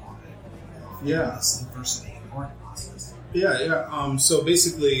in on this diversity in art process? So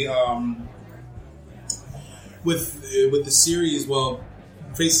basically, with the series,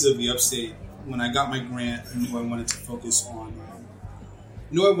 Faces of the Upstate, when I got my grant, I knew I wanted to focus on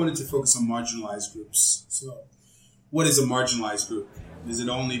marginalized groups. So, what is a marginalized group? Is it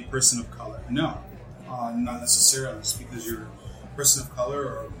only person of color? No, not necessarily. Just because you're a person of color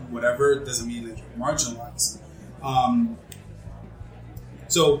or whatever, it doesn't mean that you're marginalized.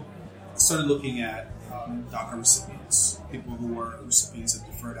 So, I started looking at DACA recipients, people who were recipients of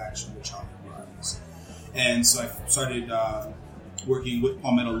deferred action with child crimes. And so I started working with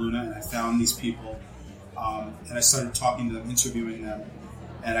Palmetto Luna, and I found these people, and I started talking to them, interviewing them,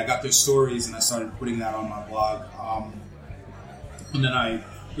 and I got their stories, and I started putting that on my blog. And then I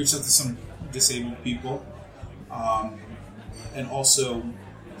reached out to some disabled people, and also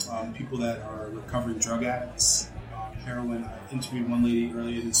people that are recovering drug addicts, heroin. I interviewed one lady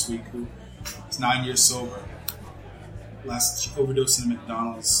earlier this week who is 9 years sober. She overdosed in a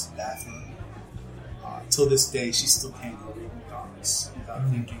McDonald's bathroom. Till this day, she still can't go to McDonald's without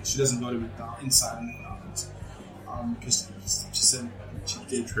thinking. She doesn't go to inside of McDonald's because she said she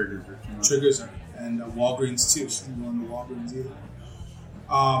did triggers her, and Walgreens too. She didn't go into Walgreens either.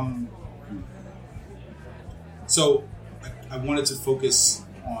 So I wanted to focus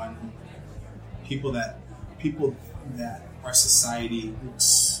on people that our society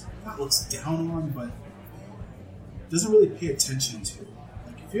looks down on, but doesn't really pay attention to.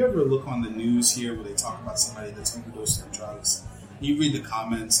 If you ever look on the news here where they talk about somebody that's overdosed on drugs, you read the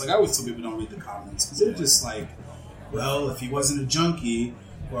comments. Like, I always tell people don't read the comments because they're just like, well, if he wasn't a junkie,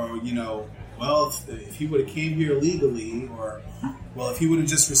 or, if he would have came here illegally, or, well, if he would have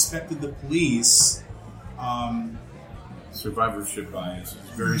just respected the police. Survivorship bias is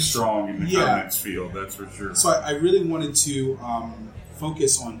very strong in the comments field, that's for sure. So I really wanted to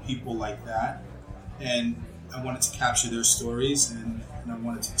focus on people like that and I wanted to capture their stories, and I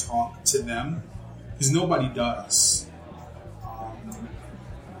wanted to talk to them because nobody does.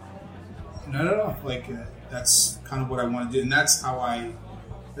 And I don't know, like that's kind of what I want to do, and that's how I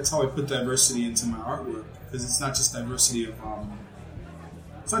put diversity into my artwork, because it's not just diversity of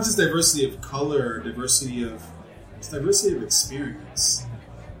color, it's diversity of experience.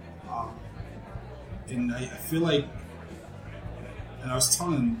 And I feel like, and I was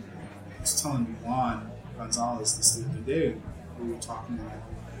telling Juan Gonzalez this the other day, we were talking about,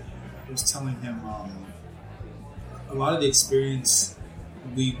 I was telling him a lot of the experience,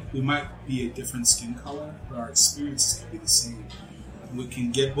 we might be a different skin color, but our experiences can be the same. We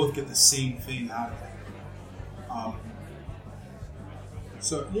can both get the same thing out of it.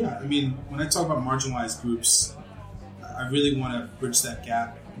 So yeah, I mean, when I talk about marginalized groups, I really want to bridge that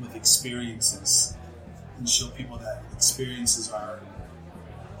gap with experiences and show people that experiences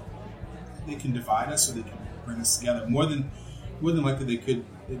they can divide us or they can bring us together. More than likely, they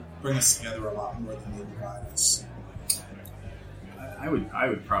bring us together a lot more than they divide us. I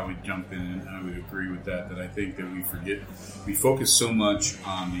would probably jump in, and I would agree with that I think that we focus so much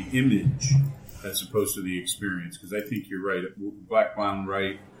on the image as opposed to the experience, because I think you're right. Black, brown,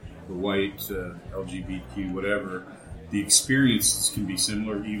 right, or white, LGBT, whatever, the experiences can be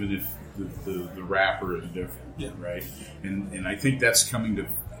similar even if the rapper is different, right? And I think that's coming to,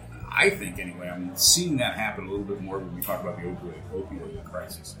 I think anyway, I'm seeing that happen a little bit more when we talk about the opioid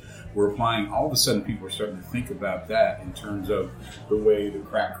crisis. We're applying, all of a sudden people are starting to think about that in terms of the way the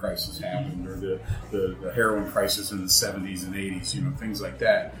crack crisis happened, or the heroin crisis in the 70s and 80s, things like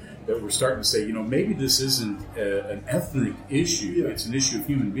that we're starting to say, maybe this isn't an ethnic issue. It's an issue of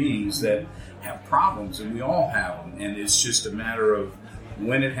human beings that have problems, and we all have them, and it's just a matter of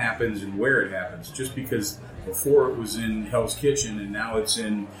when it happens and where it happens. Just because before it was in Hell's Kitchen and now it's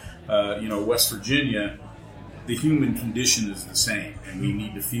in West Virginia, the human condition is the same, and we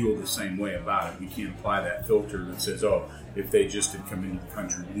need to feel the same way about it. We can't apply that filter that says, if they just had come into the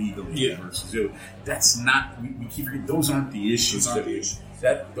country legally versus that's not. We keep forgetting those aren't the issues.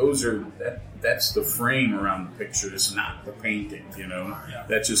 That's the frame around the picture. It's not the painting.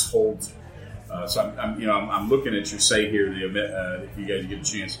 That just holds. So I'm looking at your site here. If you guys get a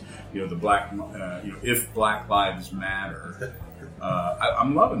chance, the black, if Black Lives Matter.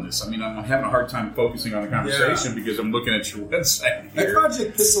 I'm loving this. I mean, I'm having a hard time focusing on the conversation because I'm looking at your website here. That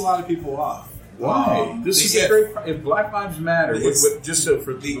project pissed a lot of people off. Why? This is a great. If Black Lives Matter, just so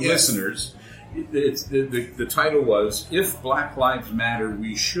for the listeners, the title was "If Black Lives Matter,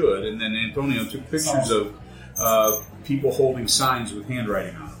 We Should," and then Antonio took pictures of people holding signs with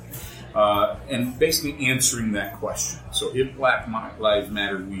handwriting on them, and basically answering that question. So, if Black Lives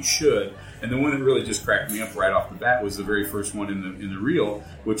Matter, we should. And the one that really just cracked me up right off the bat was the very first one in the reel,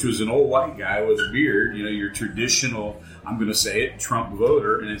 which was an old white guy with a beard, your traditional, I'm going to say it, Trump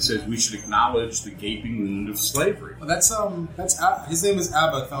voter, and it says we should acknowledge the gaping wound of slavery. Well, that's his name is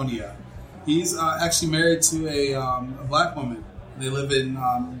Abba Thonia. He's actually married to a black woman. They live in...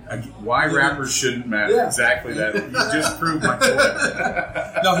 why rappers shouldn't matter. Yeah. Exactly that. You just proved my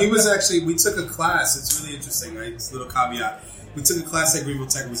point. No, he was actually... We took a class. It's really interesting, right? It's a little caveat. We took a class at Greenville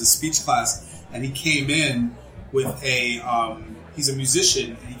Tech. It was a speech class. And he came in with a... he's a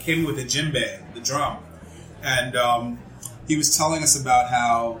musician. And he came in with a djembe, the drum. And he was telling us about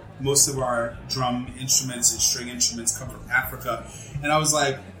how most of our drum instruments and string instruments come from Africa. And I was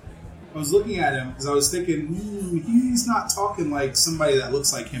looking at him because I was thinking, he's not talking like somebody that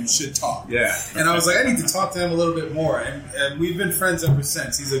looks like him should talk. Yeah. And I was like, I need to talk to him a little bit more. And we've been friends ever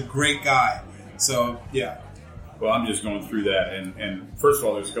since. He's a great guy. So, yeah. Well, I'm just going through that. And first of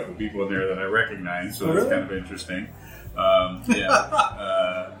all, there's a couple of people in there that I recognize, so that's kind of interesting. Not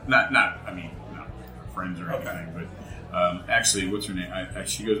friends or anything, but actually, what's her name?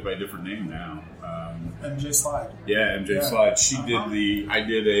 She goes by a different name now. MJ Slide. Yeah, MJ Slide. She did I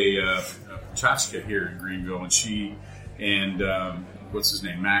did a Chachka here in Greenville, and she and what's his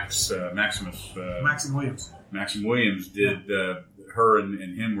name? Maxim Williams. Maxim Williams did. Her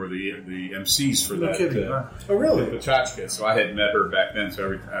and him were the MCs for that. Oh, really? The Chachka. So I had met her back then.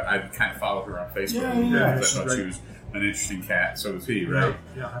 So I kind of followed her on Facebook. Yeah. I thought she was an interesting cat. So was he, right?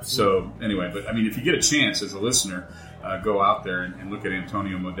 Yeah, absolutely. So anyway, but I mean, if you get a chance as a listener, go out there and look at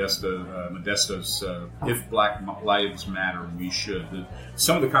Antonio Modesto's "If Black Lives Matter, We Should."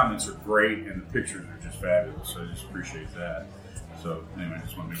 Some of the comments are great, and the pictures are just fabulous. So I just appreciate that. So anyway, I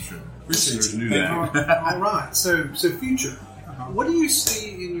just want to make sure listeners knew that. All right. So future. What do you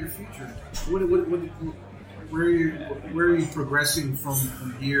see in your future? Where are you progressing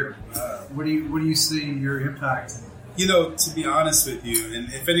from here? What do you see your impact? To be honest with you,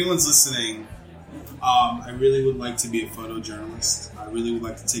 and if anyone's listening, I really would like to be a photojournalist. I really would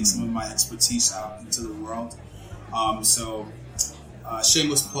like to take some of my expertise out into the world.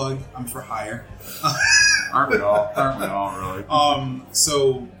 Shameless plug, I'm for hire. Aren't we all? Really?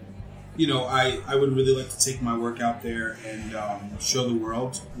 So, I would really like to take my work out there and show the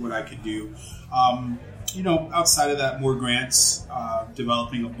world what I could do. Outside of that, more grants,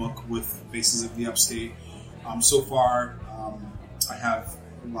 developing a book with Faces of the Upstate. So far, I have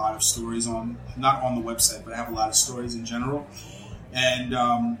a lot of stories not on the website, but I have a lot of stories in general. And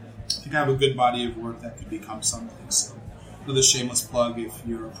I think I have a good body of work that could become something. So, another shameless plug, if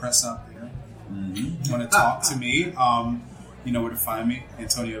you're a press out there, you want to talk to me, you know where to find me,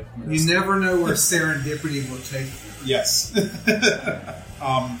 Antonio. You never know where serendipity will take you. Yes.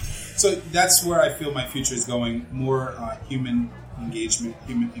 So that's where I feel my future is going. More human engagement,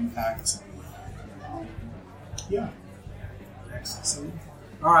 human impact. Yeah. Excellent.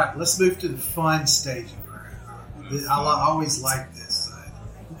 All right, let's move to the fun stage. I always like this.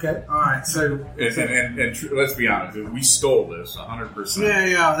 Okay. All right. So, and let's be honest, we stole this 100%.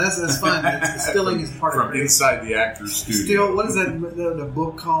 Yeah. That's fun. Stealing is part from of it. inside the actor's studio. Still, what is that? The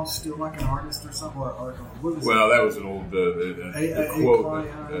book called "Still Like an Artist" or something? Or what was that was an old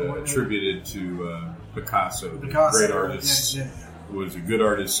quote attributed to Picasso. Great artists. Yeah. Was a good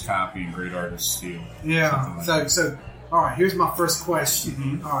artist copy and great artist steal. Yeah. Like So, all right. Here's my first question.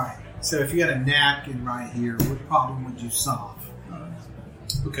 Mm-hmm. All right. So, if you had a napkin right here, what problem would you solve?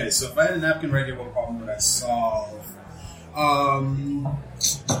 Okay, so if I had a napkin right here, what problem would I solve? Can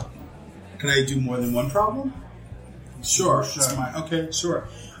I do more than one problem? Sure. Sure.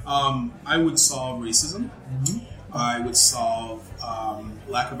 I would solve racism. Mm-hmm. I would solve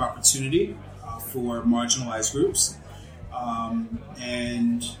lack of opportunity for marginalized groups.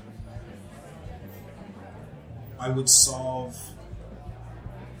 And I would solve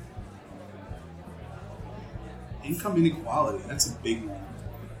income inequality. That's a big one.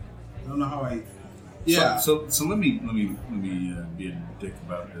 I don't know how I. Yeah. So let me be a dick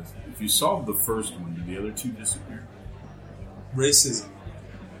about this. If you solve the first one, do the other two disappear? Racism.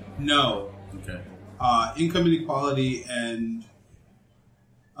 No. Okay. Income inequality and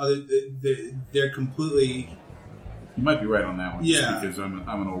other. They're completely. You might be right on that one. Yeah. Because I'm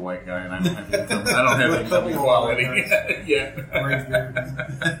an old white guy and I don't have income inequality yet.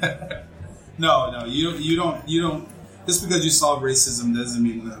 No. You don't. Just because you solve racism doesn't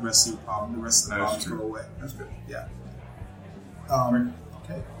mean the rest of the problems go away. That's good. Yeah.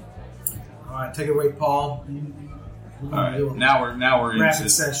 Okay. All right, take it away, Paul. All right. Now we're rapid into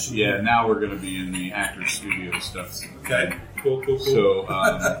session. Yeah. Now we're going to be in the actor studio stuff. Okay. Cool.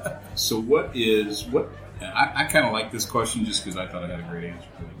 So what? I kind of like this question just because I thought I had a great answer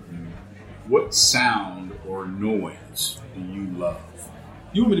to it. What sound or noise do you love?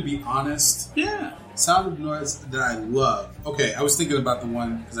 You want me to be honest? Yeah. Sound of noise that I love. Okay, I was thinking about the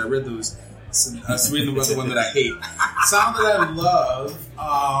one because I read those. I was reading about the one that I hate. Sound that I love.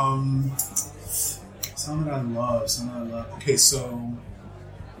 Sound that I love. Okay, so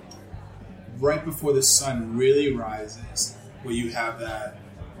right before the sun really rises, where you have that,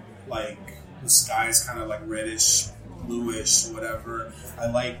 like the sky is kind of like reddish, bluish, whatever. I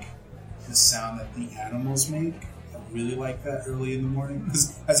like the sound that the animals make. Really like that early in the morning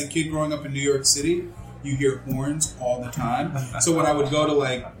because as a kid growing up in New York City, you hear horns all the time. So when I would go to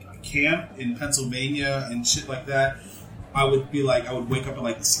like camp in Pennsylvania and shit like that, I would wake up at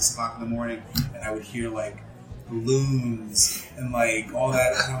like 6 o'clock in the morning and I would hear like loons and like all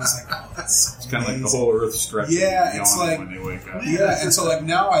that, and I was like, oh, that's so it's kind of like the whole earth stretching. Yeah, it's like when they wake up. Yeah, and so like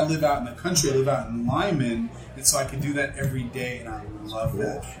now I live out in the country. I live out in Lyman, and so I can do that every day, and I love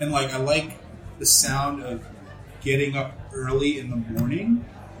that. And like I like the sound of getting up early in the morning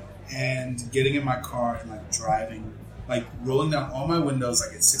and getting in my car and like driving, like rolling down all my windows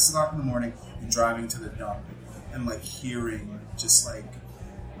like at 6 o'clock in the morning and driving to the dump and like hearing just like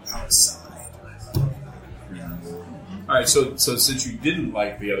outside. Yeah. All right, so since you didn't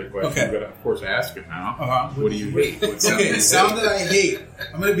like the other question, Okay. I'm going to of course ask it now. Uh-huh. What do you hate? What sound do you Okay, sound hate? that I hate.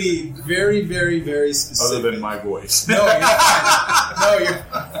 I'm going to be very, very, very specific. Other than my voice. No, you're fine. No, you're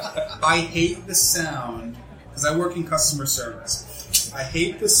fine. I hate the sound, because I work in customer service. I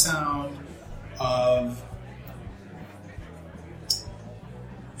hate the sound of...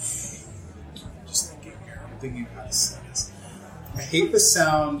 Just thinking here. I'm thinking how to say this. I hate the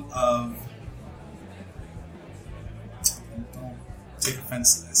sound of... Don't take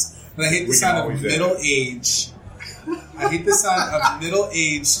offense to this. But I hate the We can sound always of edit. middle-age... I hate the sound of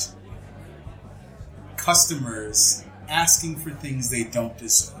middle-aged customers asking for things they don't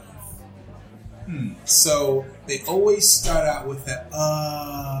deserve. So they always start out with that,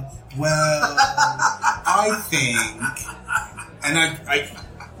 well, I think, and I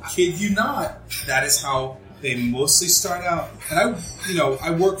kid you not, that is how they mostly start out. And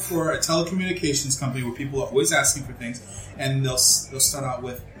I work for a telecommunications company where people are always asking for things, and they'll start out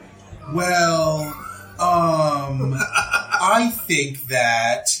with, well, I think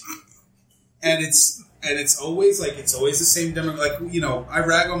that, and it's always the same demo. Like, I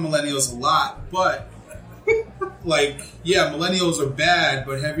rag on millennials a lot, but millennials are bad.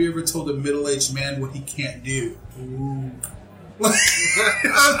 But have you ever told a middle-aged man what he can't do? Ooh. I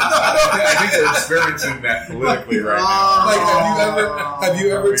think they're experiencing that politically right now. Like, have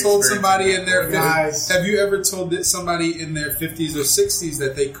you ever told somebody in their 50s? Have you ever told somebody in their 50s or 60s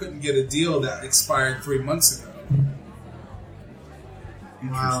that they couldn't get a deal that expired 3 months ago?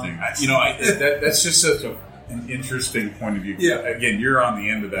 Interesting. That's just such an interesting point of view. Yeah. Again, you're on the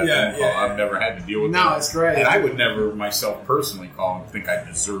end of that phone call. I've never had to deal with that. No, it's great. And I would never myself personally call and think I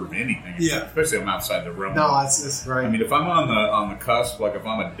deserve anything. Yeah. Especially if I'm outside the realm. No, it's great. I mean, if I'm on the cusp, like if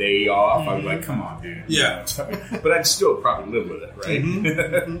I'm a day off, I'd be like, come on, dude. Yeah. But I'd still probably live with it, right?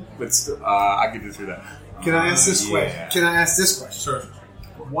 Mm-hmm. But still, I get to through that. Can I ask this question? Can I ask this question? Sure.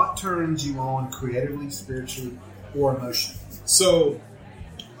 What turns you on creatively, spiritually, or emotionally? So,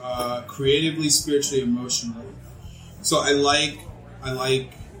 creatively, spiritually, emotionally. So I like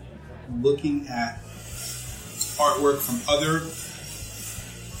looking at artwork from other,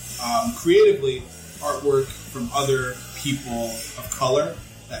 creatively, artwork from other people of color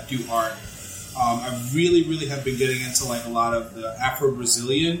that do art. I really, really have been getting into like a lot of the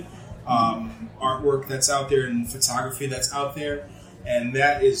Afro-Brazilian artwork that's out there and photography that's out there, and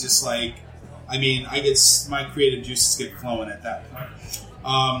that is just like, my creative juices get flowing at that point.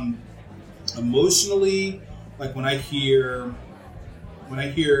 Emotionally, like when I hear,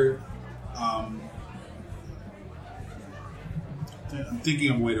 I'm thinking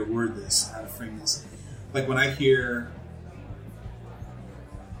of a way to word this, how to frame this. Like when I hear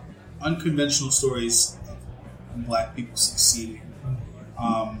unconventional stories of Black people succeeding.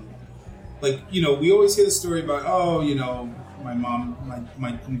 We always hear the story about, my mom,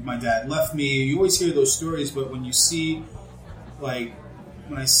 my dad left me. You always hear those stories, but when you see, when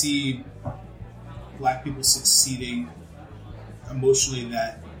I see Black people succeeding emotionally,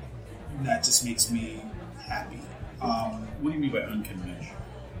 that just makes me happy. What do you mean by unconventional?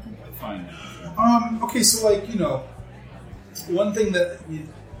 Define that. Okay, so one thing that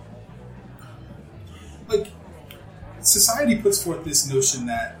society puts forth this notion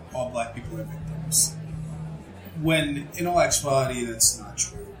that all Black people are victims, when in all actuality that's not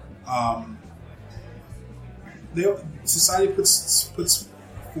true. Society puts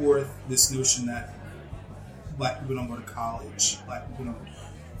forth this notion that Black people don't go to college. Black people don't.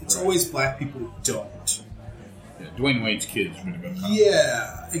 It's always Black people don't. Yeah, Dwayne Wade's kids are going to go to college.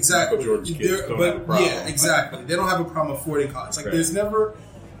 Yeah, exactly. Michael Jordan's kids don't have a problem. Yeah, exactly. They don't have a problem affording college. Like, there's never,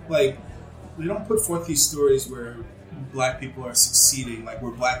 they don't put forth these stories where Black people are succeeding, like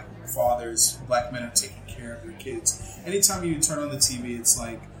where Black fathers, Black men are taking care of their kids. Anytime you turn on the TV, it's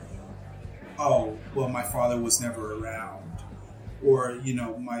like, oh, well, my father was never around. Or,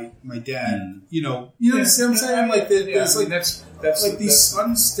 my dad, you know what I'm saying? Like, there's that's these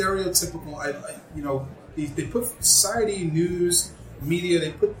unstereotypical, they put society, news, media,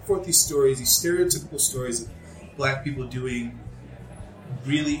 they put forth these stories, these stereotypical stories of Black people doing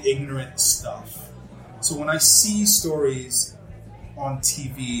really ignorant stuff. So when I see stories on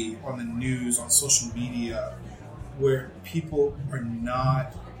TV, on the news, on social media, where people are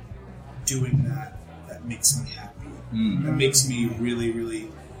not doing that makes me happy. That makes me really, really...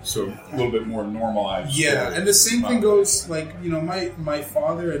 So a little bit more normalized. Yeah, and the same thing goes, my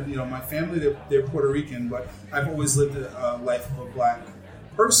father and, my family, they're Puerto Rican, but I've always lived a life of a Black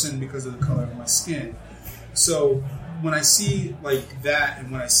person because of the color of my skin. So when I see, that,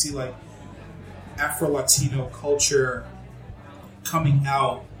 and when I see, Afro-Latino culture coming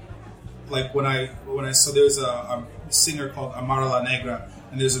out, so there's a singer called Amara La Negra,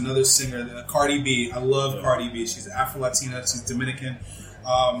 and there's another singer, Cardi B. I love Cardi B. She's Afro-Latina. She's Dominican.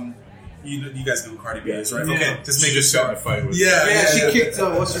 You guys know who Cardi B is, right? Yeah. Okay, just make just sure. got in a fight with. Yeah. She kicked.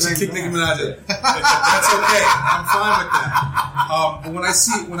 What's her name? She kicked Nicki Minaj. That's okay. I'm fine with that. But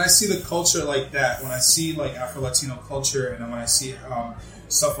when I see the culture like that, when I see Afro-Latino culture, and when I see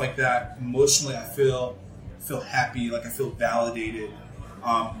stuff like that, emotionally, I feel happy. I feel validated.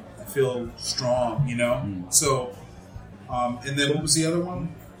 I feel strong. So. And then what was the other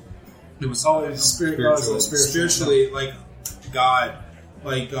one? It was spiritually, God.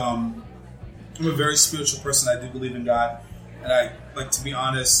 I'm a very spiritual person. I do believe in God, and I to be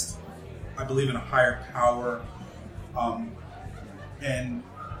honest. I believe in a higher power. And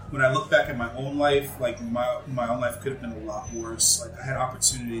when I look back at my own life, like my own life could have been a lot worse. Like I had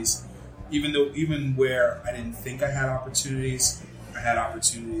opportunities, even where I didn't think I had opportunities, I had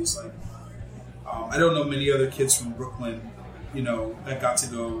opportunities. Like I don't know many other kids from Brooklyn, you know, that got to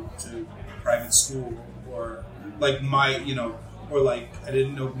go to private school, or like or like I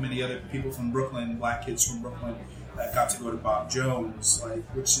didn't know many other people from Brooklyn, black kids from Brooklyn, that got to go to Bob Jones, like,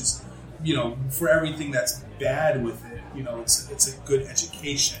 which is, you know, for everything that's bad with it, you know, it's a good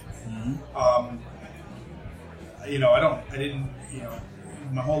education. Mm-hmm. You know,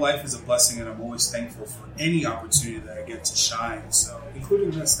 my whole life is a blessing, and I'm always thankful for any opportunity that I get to shine. So,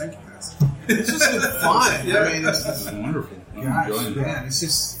 including this, thank you guys. It's just fun. Yeah. I mean, This is wonderful. gosh, Enjoying it. man, it's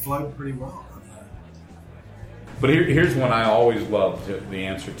just flowed pretty well. But here's one I always loved the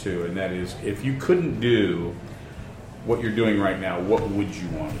answer to, and that is, if you couldn't do what you're doing right now, what would you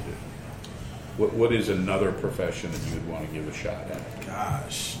want to do? What is another profession that you would want to give a shot at?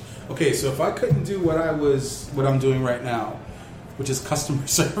 Gosh. Okay, so if I couldn't do what I'm doing right now, which is customer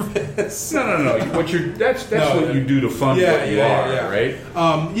service. No. That's what you do to fund what you are, right?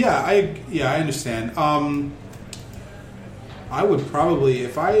 I understand. I would probably,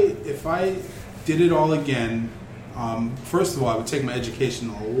 if I did it all again. First of all, I would take my education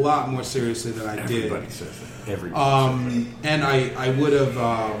a lot more seriously than I did. Everybody says it. Everybody. And I would have.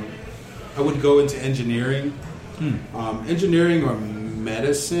 I would go into engineering, engineering or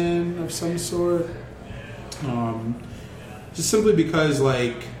medicine of some sort. Just simply because,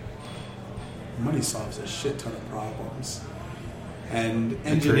 like, money solves a shit ton of problems, and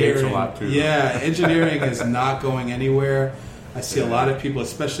engineering creates a lot too. Yeah, engineering is not going anywhere. I see a lot of people,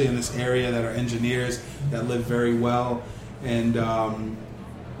 especially in this area, that are engineers that live very well, and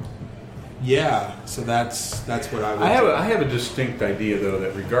so that's what I would. I have a distinct idea, though,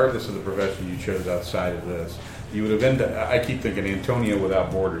 that regardless of the profession you chose outside of this, you would have ended. I keep thinking Antonio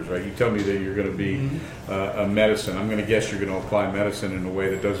without borders, right? You tell me that you're going to be a medicine. I'm going to guess you're going to apply medicine in a way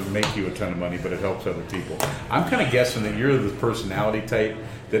that doesn't make you a ton of money, but it helps other people. I'm kind of guessing that you're the personality type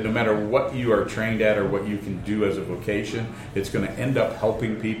that no matter what you are trained at or what you can do as a vocation, it's going to end up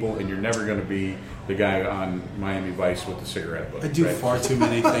helping people, and you're never going to be the guy on Miami Vice with the cigarette book. I do far too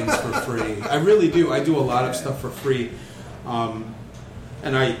many things for free. I really do. I do a lot of stuff for free. And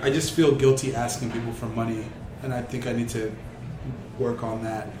I just feel guilty asking people for money. And I think I need to work on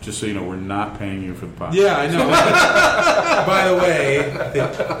that. Just so you know, we're not paying you for the podcast. Yeah, I know. By the way,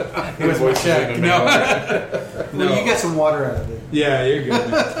 here's my check. No. Well, you get some water out of it. Yeah, you're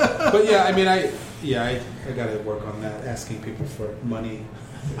good. But yeah, I mean, I got to work on that, asking people for money,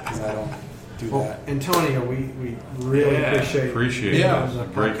 because I don't do that. Antonio, we really appreciate it. Yeah. It was a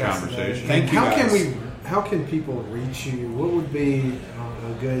great conversation. Thank you, guys. How can people reach you? What would be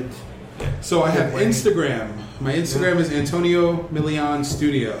a good... So I have Instagram. My Instagram is Antonio Milian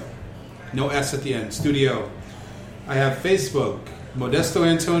Studio. No S at the end. Studio. I have Facebook, Modesto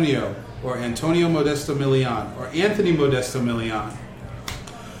Antonio, or Antonio Modesto Milian, or Anthony Modesto Milian.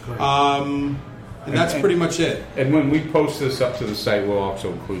 And that's pretty much it. And when we post this up to the site, we'll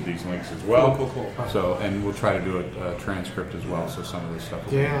also include these links as well. Cool. So, and we'll try to do a transcript as well, so some of this stuff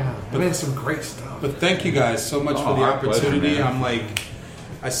will I mean, some great stuff. But thank you guys so much for the our opportunity. pleasure, man. I'm like...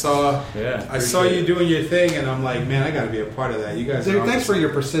 I saw you doing your thing, and I'm like, man, I got to be a part of that. You guys, dude, thanks for your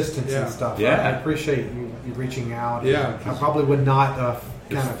persistence and stuff. Yeah, I appreciate you reaching out. Yeah, I probably would not have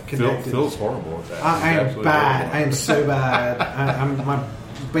kind of connected. Phil's horrible at that. I am bad. I am so bad. My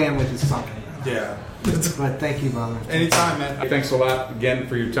bandwidth is sucking. Yeah. But thank you, brother. Anytime, man. Thanks a lot again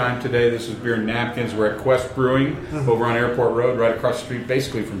for your time today. This is Beer and Napkins. We're at Quest Brewing over on Airport Road, right across the street,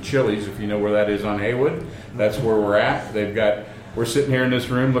 basically from Chili's, if you know where that is on Haywood. That's where we're at. We're sitting here in this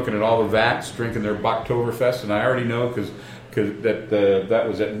room looking at all the vats, drinking their Boktoberfest, and I already know because that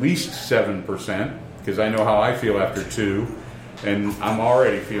was at least 7%, because I know how I feel after 2, and I'm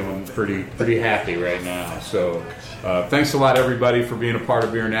already feeling pretty happy right now. So thanks a lot, everybody, for being a part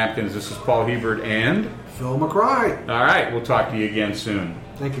of Beer and Napkins. This is Paul Hebert and Phil McRae. All right, we'll talk to you again soon.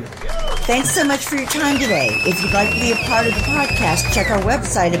 Thank you. Thanks so much for your time today. If you'd like to be a part of the podcast, check our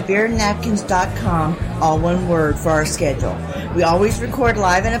website at beerandnapkins.com, all one word, for our schedule. We always record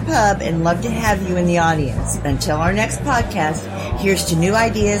live in a pub and love to have you in the audience. Until our next podcast, here's to new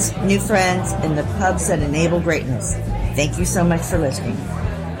ideas, new friends, and the pubs that enable greatness. Thank you so much for listening.